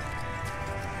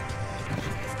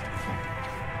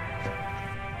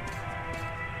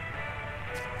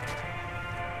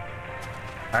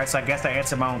 All right, so I guess I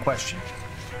answered my own question.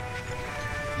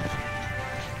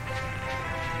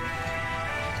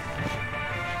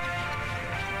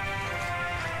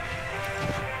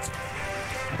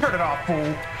 Turn it off,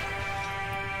 fool.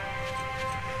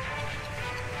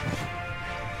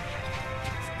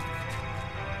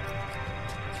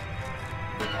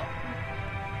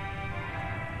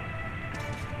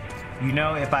 You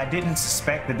know, if I didn't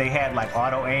suspect that they had like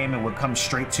auto aim and would come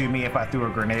straight to me if I threw a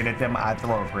grenade at them, I'd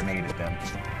throw a grenade at them.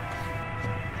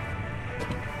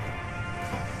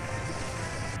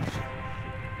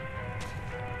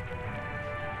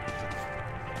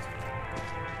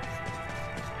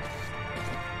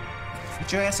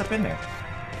 Get your ass up in there.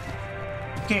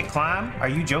 You can't climb? Are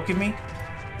you joking me?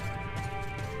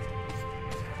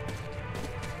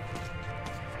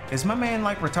 Is my man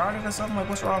like retarded or something? Like,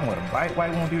 what's wrong with him? Why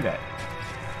he won't do that?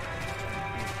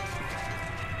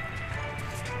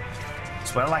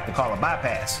 That's what I like to call a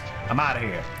bypass. I'm out of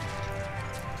here.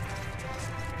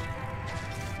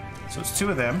 So it's 2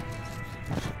 of them.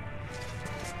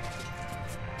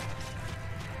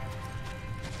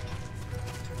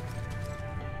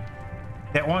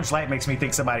 That orange light makes me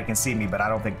think somebody can see me, but I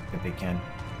don't think that they can.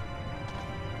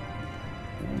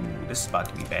 Ooh, this is about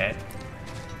to be bad.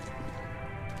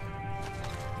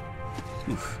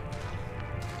 Oof.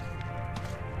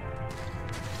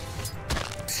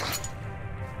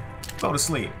 Go to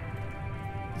sleep.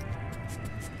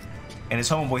 And his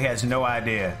homeboy has no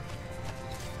idea.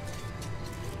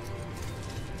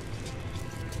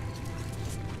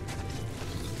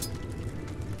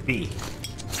 B.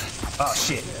 Oh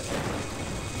shit.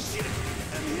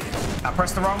 I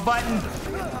pressed the wrong button.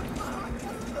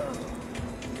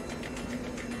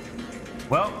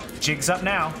 Well, jig's up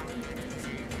now.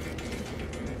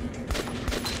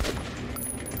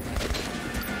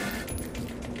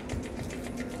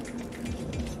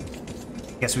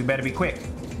 Guess we better be quick.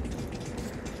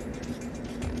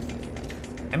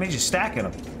 I mean, just stacking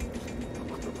them.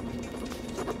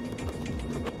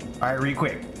 All right, real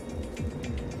quick.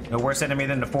 No worse enemy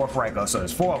than the Fourth Reich. So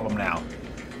there's 4 of them now.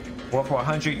 War for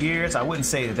 100 years? I wouldn't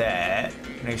say that.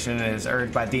 Nation is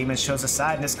urged by demons, shows a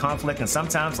side in this conflict, and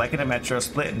sometimes, like in the Metro,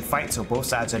 split and fight so both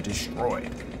sides are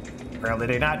destroyed. Apparently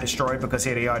they're not destroyed because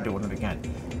here they are doing it again.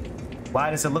 Why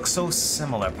does it look so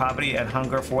similar? Poverty and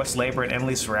hunger, forced labor and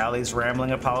endless rallies,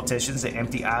 rambling of politicians, the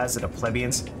empty eyes of the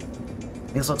plebeians.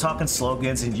 They're still talking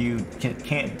slogans, and you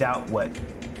can't doubt what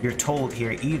you're told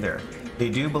here either. They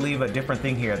do believe a different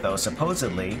thing here, though.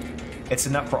 Supposedly, it's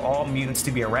enough for all mutants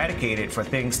to be eradicated for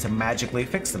things to magically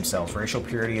fix themselves. Racial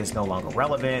purity is no longer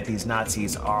relevant. These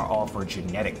Nazis are all for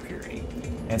genetic purity.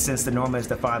 And since the norm is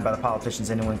defined by the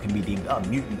politicians, anyone can be deemed a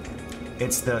mutant.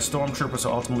 It's the stormtroopers who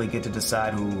ultimately get to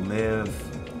decide who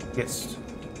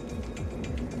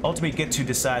get to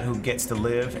decide who gets to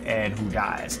live and who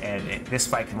dies, and this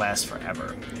fight can last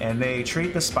forever. And they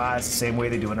treat the spies the same way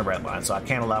they do in the Red Line, so I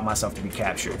can't allow myself to be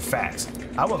captured. Facts.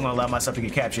 I wasn't gonna allow myself to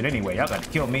get captured anyway. Y'all got to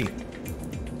kill me.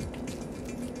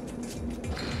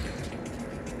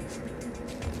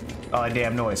 Oh, that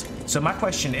damn noise. So my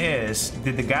question is,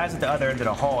 did the guys at the other end of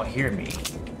the hall hear me?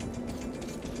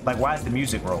 Like, why is the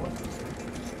music rolling?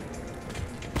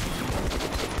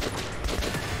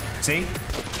 See?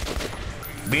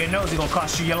 Being nosy gonna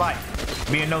cost you your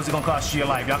life. Being nosy gonna cost you your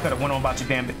life. Y'all could have went on about your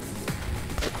damn bit.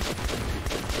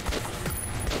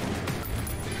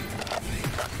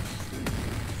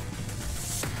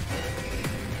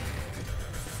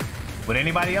 Would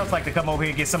anybody else like to come over here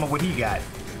and get some of what he got?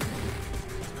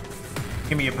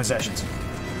 Give me your possessions.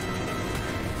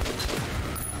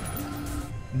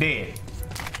 Dead.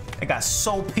 It got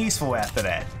so peaceful after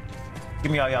that.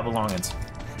 Give me all y'all belongings.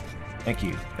 Thank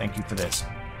you. Thank you for this.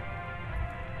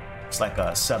 It's like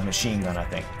a submachine gun, I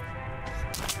think.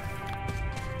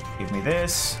 Give me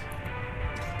this.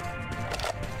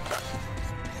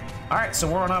 All right, so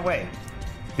we're on our way.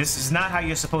 This is not how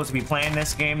you're supposed to be playing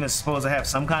this game. This is supposed to have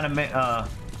some kind of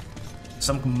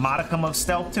some modicum of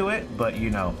stealth to it, but you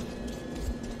know,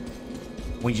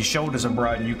 when your shoulders are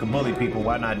broad and you can bully people,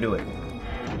 why not do it?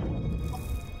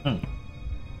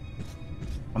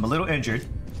 I'm a little injured.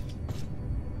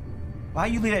 Why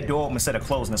you leave that door open instead of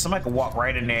closing it? Somebody could walk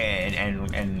right in there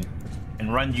and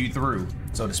run you through,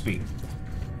 so to speak.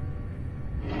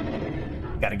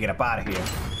 Gotta get up out of here.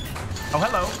 Oh,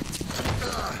 hello.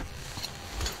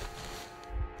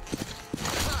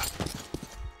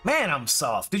 Man, I'm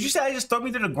soft. Did you say I just throw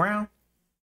me to the ground?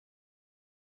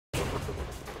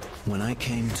 When I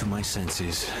came to my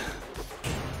senses,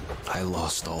 I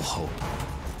lost all hope.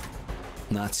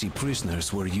 Nazi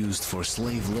prisoners were used for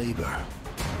slave labor.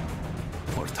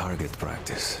 Or target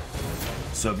practice.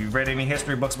 So if you've read any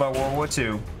history books about World War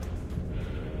II,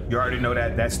 you already know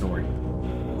that story.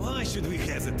 Why should we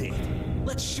hesitate?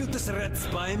 Let's shoot this red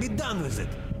spy and be done with it.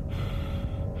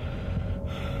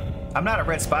 I'm not a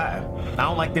red spy. I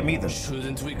don't like them either.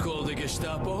 Shouldn't we call the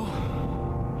Gestapo?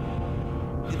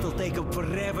 It'll take them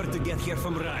forever to get here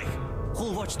from Reich.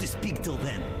 Who'll watch this pig till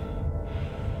then?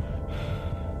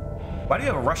 Why do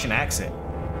you have a Russian accent?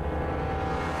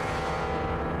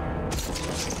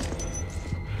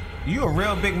 You a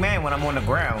real big man when I'm on the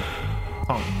ground,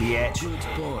 punk bitch. Good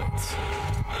point.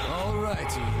 All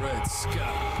right, you Red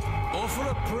Scout. Offer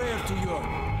a prayer to your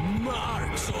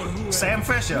Marks or whoever. Sam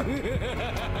Fisher.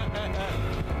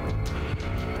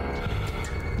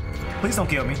 Please don't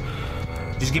kill me.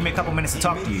 Just give me a couple minutes to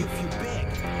talk to you.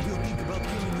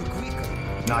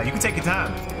 Nah, you can take your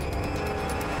time.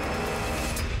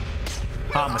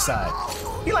 Homicide.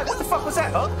 You like, what the fuck was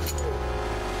that, huh?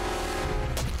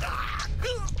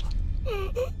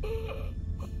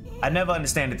 I never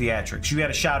understand the theatrics. You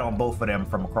had a shot on both of them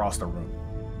from across the room.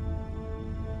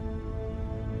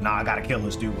 Nah, I gotta kill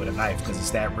this dude with a knife because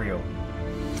it's that real.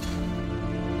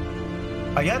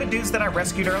 Are y'all the dudes that I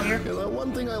rescued earlier? You know,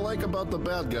 one thing I like about the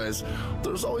bad guys,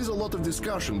 there's always a lot of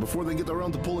discussion before they get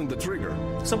around to pulling the trigger.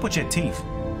 So put your teeth.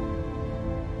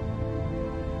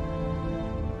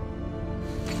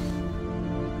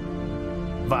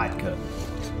 Vodka.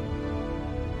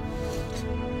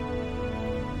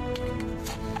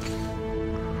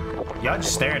 Y'all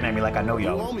just staring at me like I know You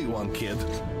y'all. owe me one, kid.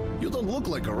 You don't look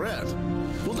like a rat.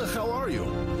 Who the hell are you?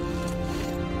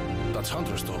 That's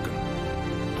Hunter's token.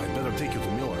 I'd better take you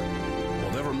to Miller.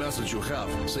 Whatever message you have,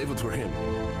 save it for him.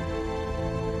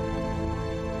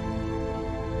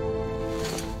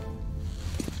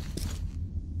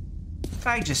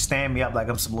 Guy just stand me up like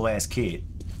I'm some little ass kid.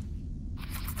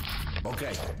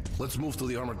 Okay, let's move to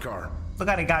the armored car. Look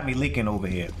how they got me leaking over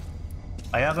here.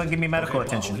 Are y'all gonna give me medical Okay,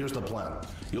 attention? Pavel, here's the plan.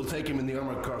 You'll take him in the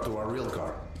armored car to our real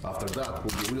car. After that,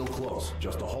 we'll be real close.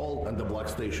 Just the hall and the black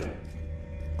station.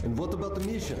 And what about the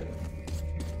mission?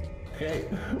 Hey,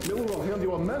 Miller will hand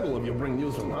you a medal if you bring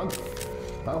news from Hunter.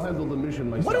 I'll handle the mission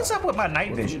myself. What is up with my night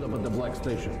Let's vision? meet up at the black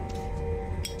station.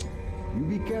 You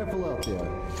be careful out there.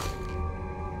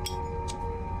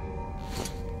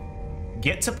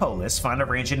 Get to Polis, find a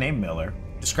ranger named Miller,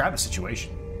 describe the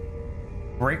situation.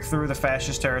 Break through the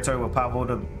fascist territory with Pavel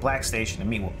to Black Station and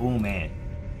meet with Man.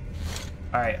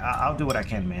 Alright, I'll do what I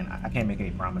can, man. I can't make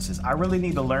any promises. I really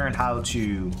need to learn how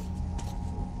to...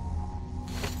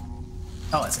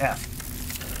 Oh, it's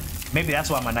F. Maybe that's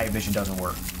why my night vision doesn't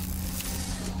work.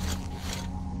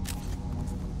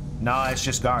 No, it's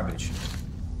just garbage.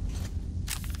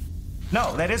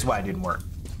 No, that is why it didn't work.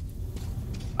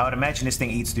 I would imagine this thing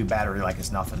eats through battery like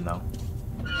it's nothing, though.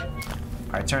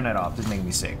 Alright, turn that off. This is making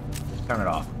me sick. Turn it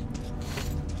off.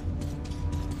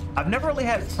 I've never really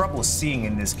had trouble seeing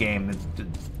in this game.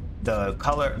 The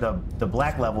color, the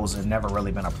black levels have never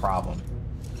really been a problem.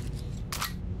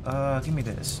 Give me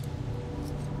this.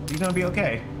 You gonna be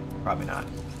okay? Probably not.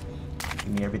 Give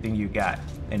me everything you got,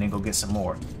 and then go get some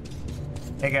more.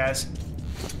 Hey, guys.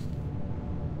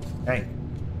 Hey.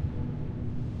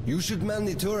 You should man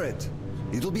the turret.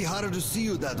 It'll be harder to see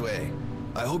you that way.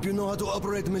 I hope you know how to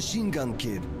operate a machine gun,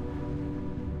 kid.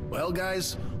 Well,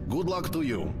 guys, good luck to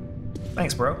you.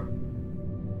 Thanks, bro.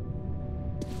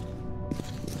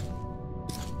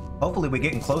 Hopefully we're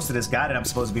getting close to this guy that I'm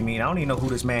supposed to be meeting. I don't even know who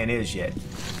this man is yet.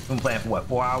 We've been playing for what,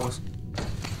 4 hours?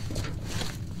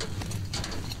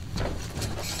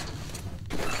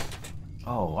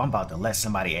 Oh, I'm about to let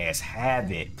somebody ass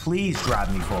have it. Please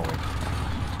drive me forward.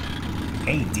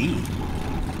 AD.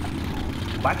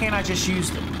 Why can't I just use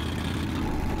them?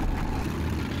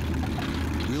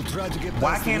 We'll try to get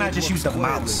Why can't I just use the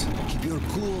mouse? Keep your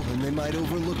cool, and they might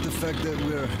overlook the fact that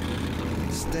we're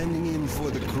standing in for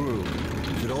the crew.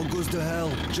 If it all goes to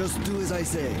hell, just do as I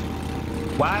say.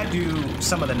 Why do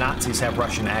some of the Nazis have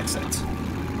Russian accents?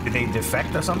 Did they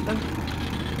defect or something?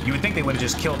 You would think they would have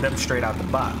just killed them straight out the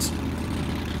box.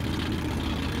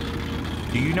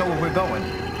 Do you know where we're going?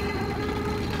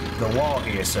 The wall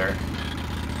here, sir.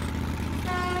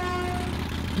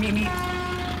 Meep.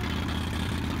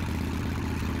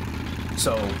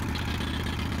 So,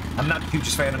 I'm not the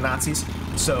hugest fan of Nazis,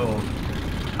 so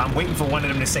I'm waiting for one of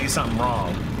them to say something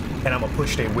wrong, and I'm gonna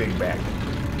push their wig back.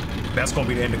 That's gonna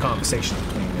be the end of the conversation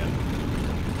between them.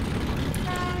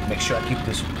 Make sure I keep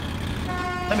this.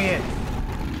 Let me in.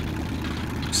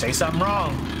 Say something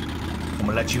wrong, I'm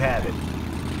gonna let you have it.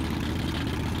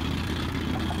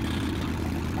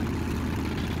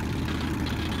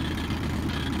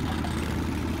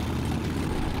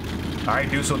 All right,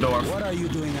 Dusseldorf. What are you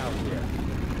doing out here?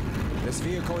 This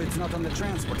vehicle is not on the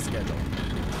transport schedule.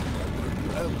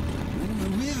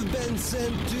 We've been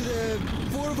sent to the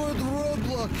forward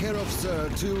roadblock, Herr Officer,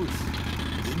 to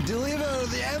deliver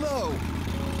the ammo.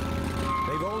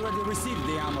 They've already received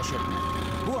the ammo shipment.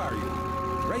 Who are you?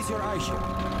 Raise your eye shield.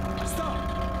 Stop!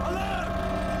 Alert!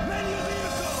 Menu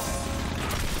vehicle!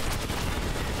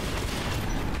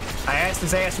 I asked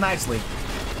his ass nicely.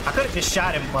 I could have just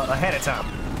shot him ahead of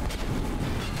time.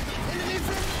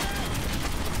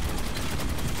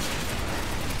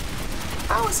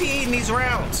 How is he eating these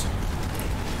rounds?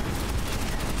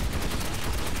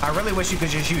 I really wish you could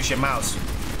just use your mouse.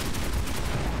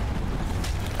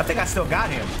 I think I still got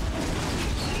him.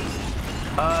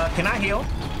 Can I heal?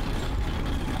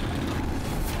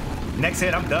 Next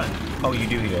hit, I'm done. Oh, you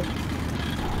do heal.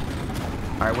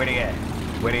 All right, where they at?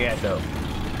 Where they at, though?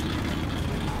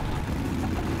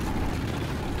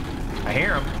 I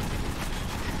hear him.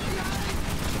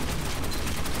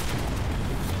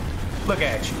 Look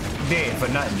at you, dead for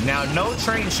nothing. Now, no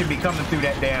train should be coming through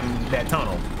that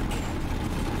tunnel.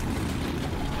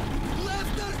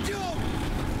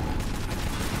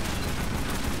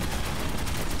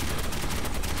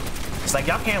 It's like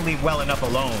y'all can't leave well enough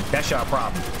alone. That's your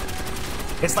problem.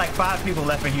 It's like 5 people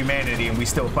left in humanity and we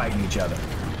still fighting each other.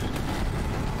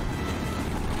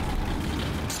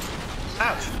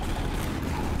 Ouch.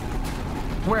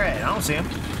 Where at? I don't see him.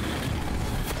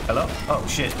 Hello? Oh,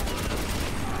 shit.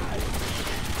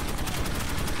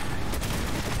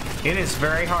 It is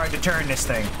very hard to turn this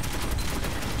thing.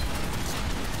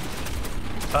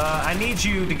 I need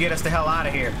you to get us the hell out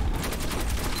of here.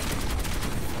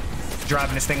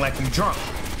 Driving this thing like we drunk.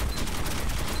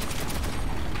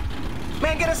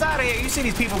 Man, get us out of here. You see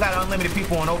these people got unlimited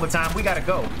people on overtime. We gotta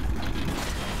go.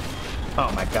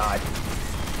 Oh my God.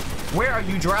 Where are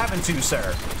you driving to,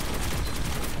 sir?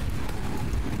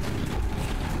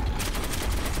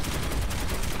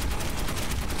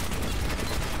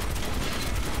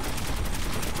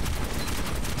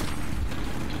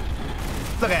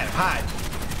 Look at him, hide.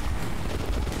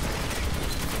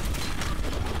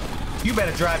 You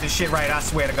better drive this shit right. I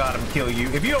swear to God, I'm gonna kill you.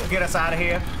 If you don't get us out of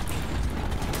here.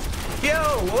 Yo,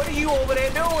 what are you over there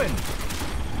doing?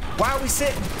 Why are we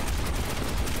sitting?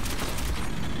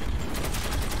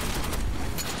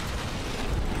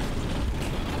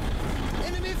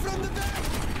 Enemy from the back.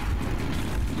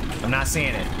 I'm not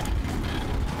seeing it.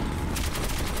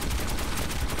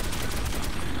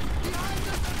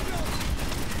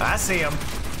 I see him.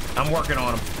 I'm working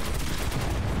on him.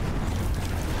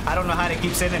 I don't know how they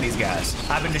keep sending these guys.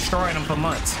 I've been destroying them for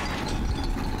months.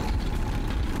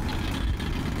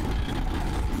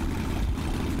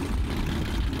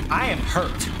 I am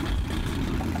hurt.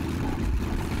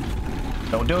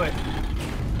 Don't do it.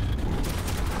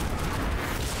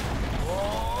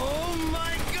 Oh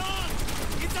my God!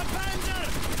 It's a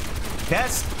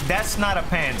Panzer! That's not a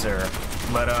Panzer,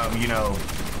 but you know,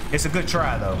 it's a good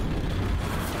try though.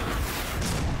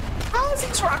 How is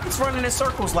these rockets running in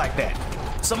circles like that?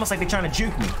 It's almost like they're trying to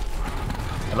juke me.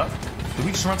 Hello? Did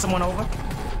we just run someone over?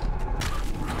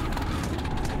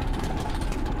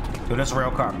 Dude, this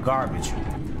rail car garbage.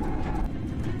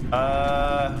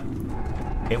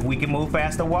 If we can move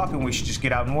faster walking, we should just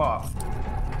get out and walk.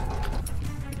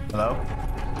 Hello?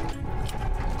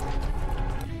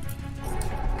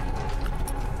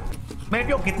 Man, if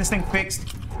you don't get this thing fixed.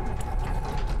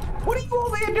 What are you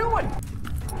over here doing?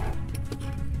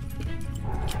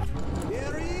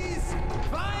 There he is!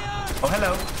 Fire! Oh,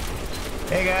 hello.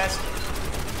 Hey, guys.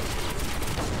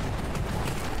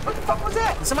 What the fuck was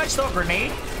that? Did somebody throw a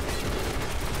grenade?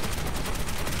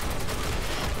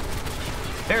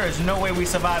 There is no way we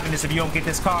surviving this if you don't get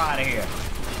this car out of here.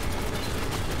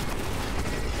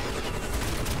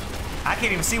 I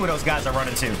can't even see where those guys are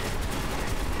running to.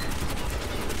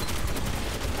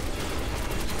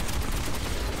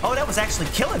 Oh, that was actually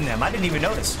killing them. I didn't even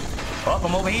notice. Oh,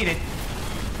 I'm overheated.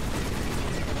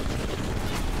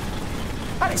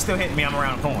 How they still hitting me? I'm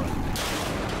around the corner.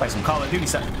 Like some Call of Duty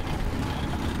stuff.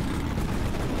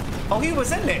 Oh, he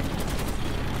was in there.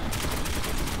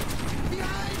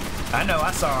 I know,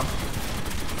 I saw him.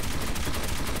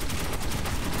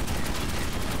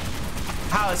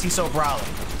 How is he so brawling?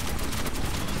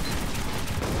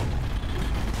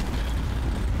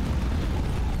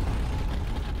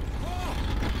 Oh,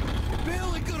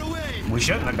 barely got away. We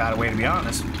shouldn't have got away, to be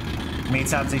honest. Many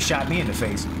times they shot me in the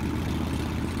face.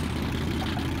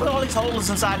 Look at all these holes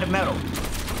inside the metal.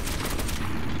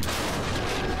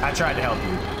 I tried to help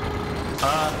you.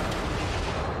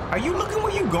 Are you looking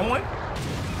where you going?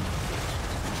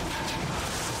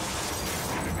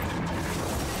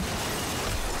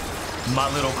 My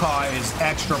little car is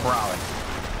extra brawling.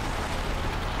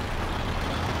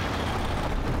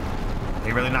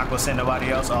 They really not gonna send nobody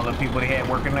else? All the people they had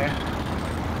working there?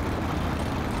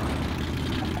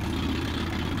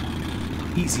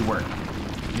 Easy work.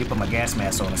 Let me put my gas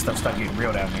mask on and stuff start getting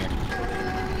real down here.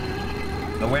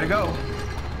 Nowhere to go.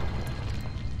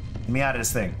 Get me out of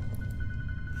this thing.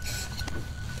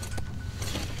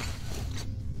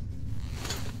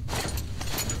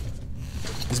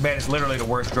 This man is literally the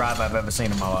worst drive I've ever seen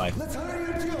in my life.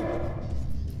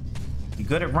 You're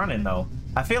good at running though.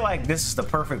 I feel like this is the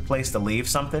perfect place to leave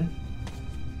something.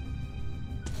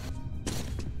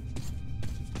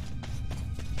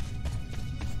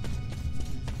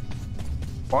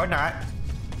 Or not.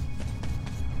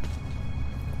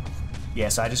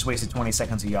 Yes, I just wasted 20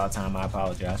 seconds of y'all time. I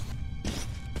apologize. I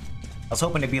was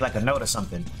hoping to be like a note or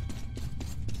something.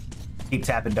 Keep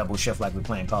tapping double shift like we're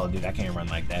playing Call of Duty. I can't run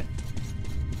like that.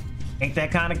 Ain't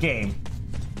that kind of game.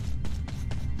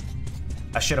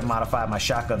 I should have modified my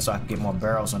shotgun so I could get more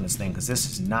barrels on this thing, because this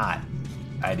is not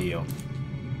ideal.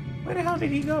 Where the hell did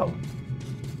he go?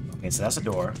 Okay, so that's a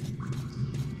door.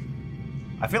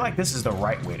 I feel like this is the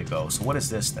right way to go. So what is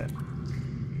this then?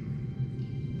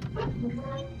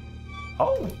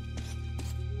 Oh!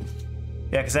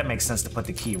 Yeah, because that makes sense to put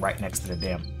the key right next to the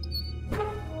damn...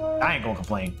 I ain't gonna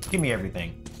complain. Give me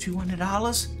everything.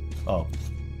 $200? Oh.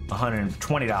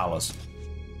 $120.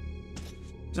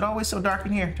 Is it always so dark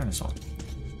in here? Turn this on.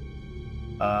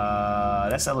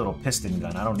 That's that little piston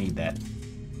gun. I don't need that.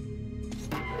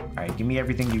 All right, give me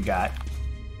everything you got.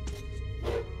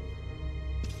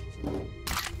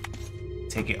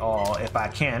 Take it all if I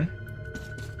can.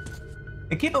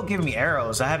 They keep on giving me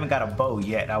arrows. I haven't got a bow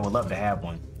yet. I would love to have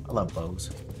one. I love bows.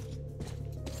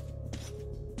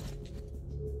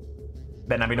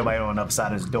 Better not be nobody on the other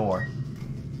side of this door.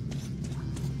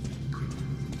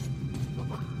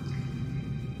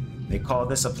 They call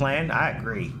this a plan? I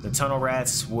agree. The tunnel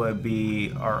rats would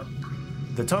be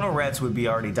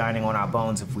already dining on our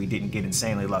bones if we didn't get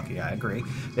insanely lucky. I agree.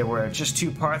 There were just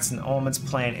two parts in Ullman's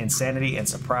plan: insanity and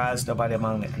surprise. Nobody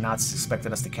among the Nazis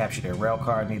expected us to capture their rail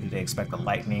car, neither did they expect a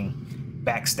lightning,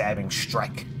 backstabbing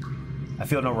strike. I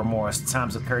feel no remorse. The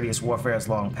times of courteous warfare is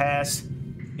long past.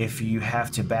 If you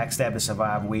have to backstab to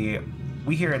survive, we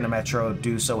here in the Metro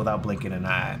do so without blinking an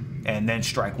eye, and then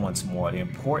strike once more. The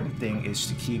important thing is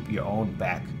to keep your own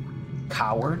back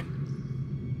covered.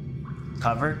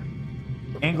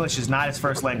 English is not his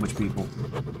first language, people.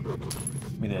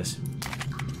 Give me this.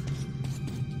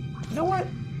 You know what?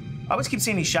 I always keep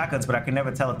seeing these shotguns, but I can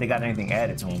never tell if they got anything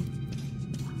added to them.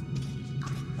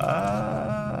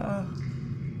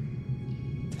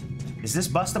 Is this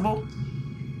bustable?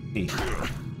 B.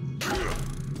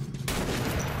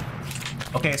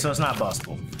 Okay, so it's not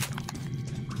bustable.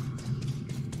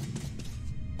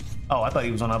 Oh, I thought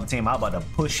he was on the other team. I was about to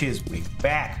push his way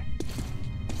back.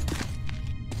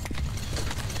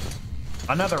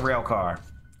 Another rail car.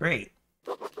 Great.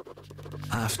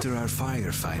 After our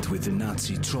firefight with the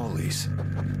Nazi trolleys,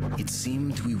 it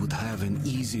seemed we would have an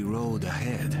easy road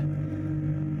ahead.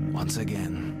 Once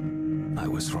again, I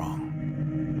was wrong.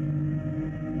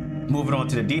 Moving on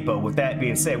to the depot. With that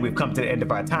being said, we've come to the end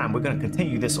of our time. We're going to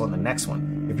continue this on the next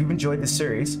one. If you've enjoyed this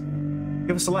series,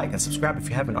 give us a like and subscribe if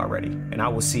you haven't already. And I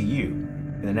will see you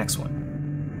in the next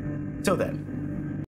one. Till then.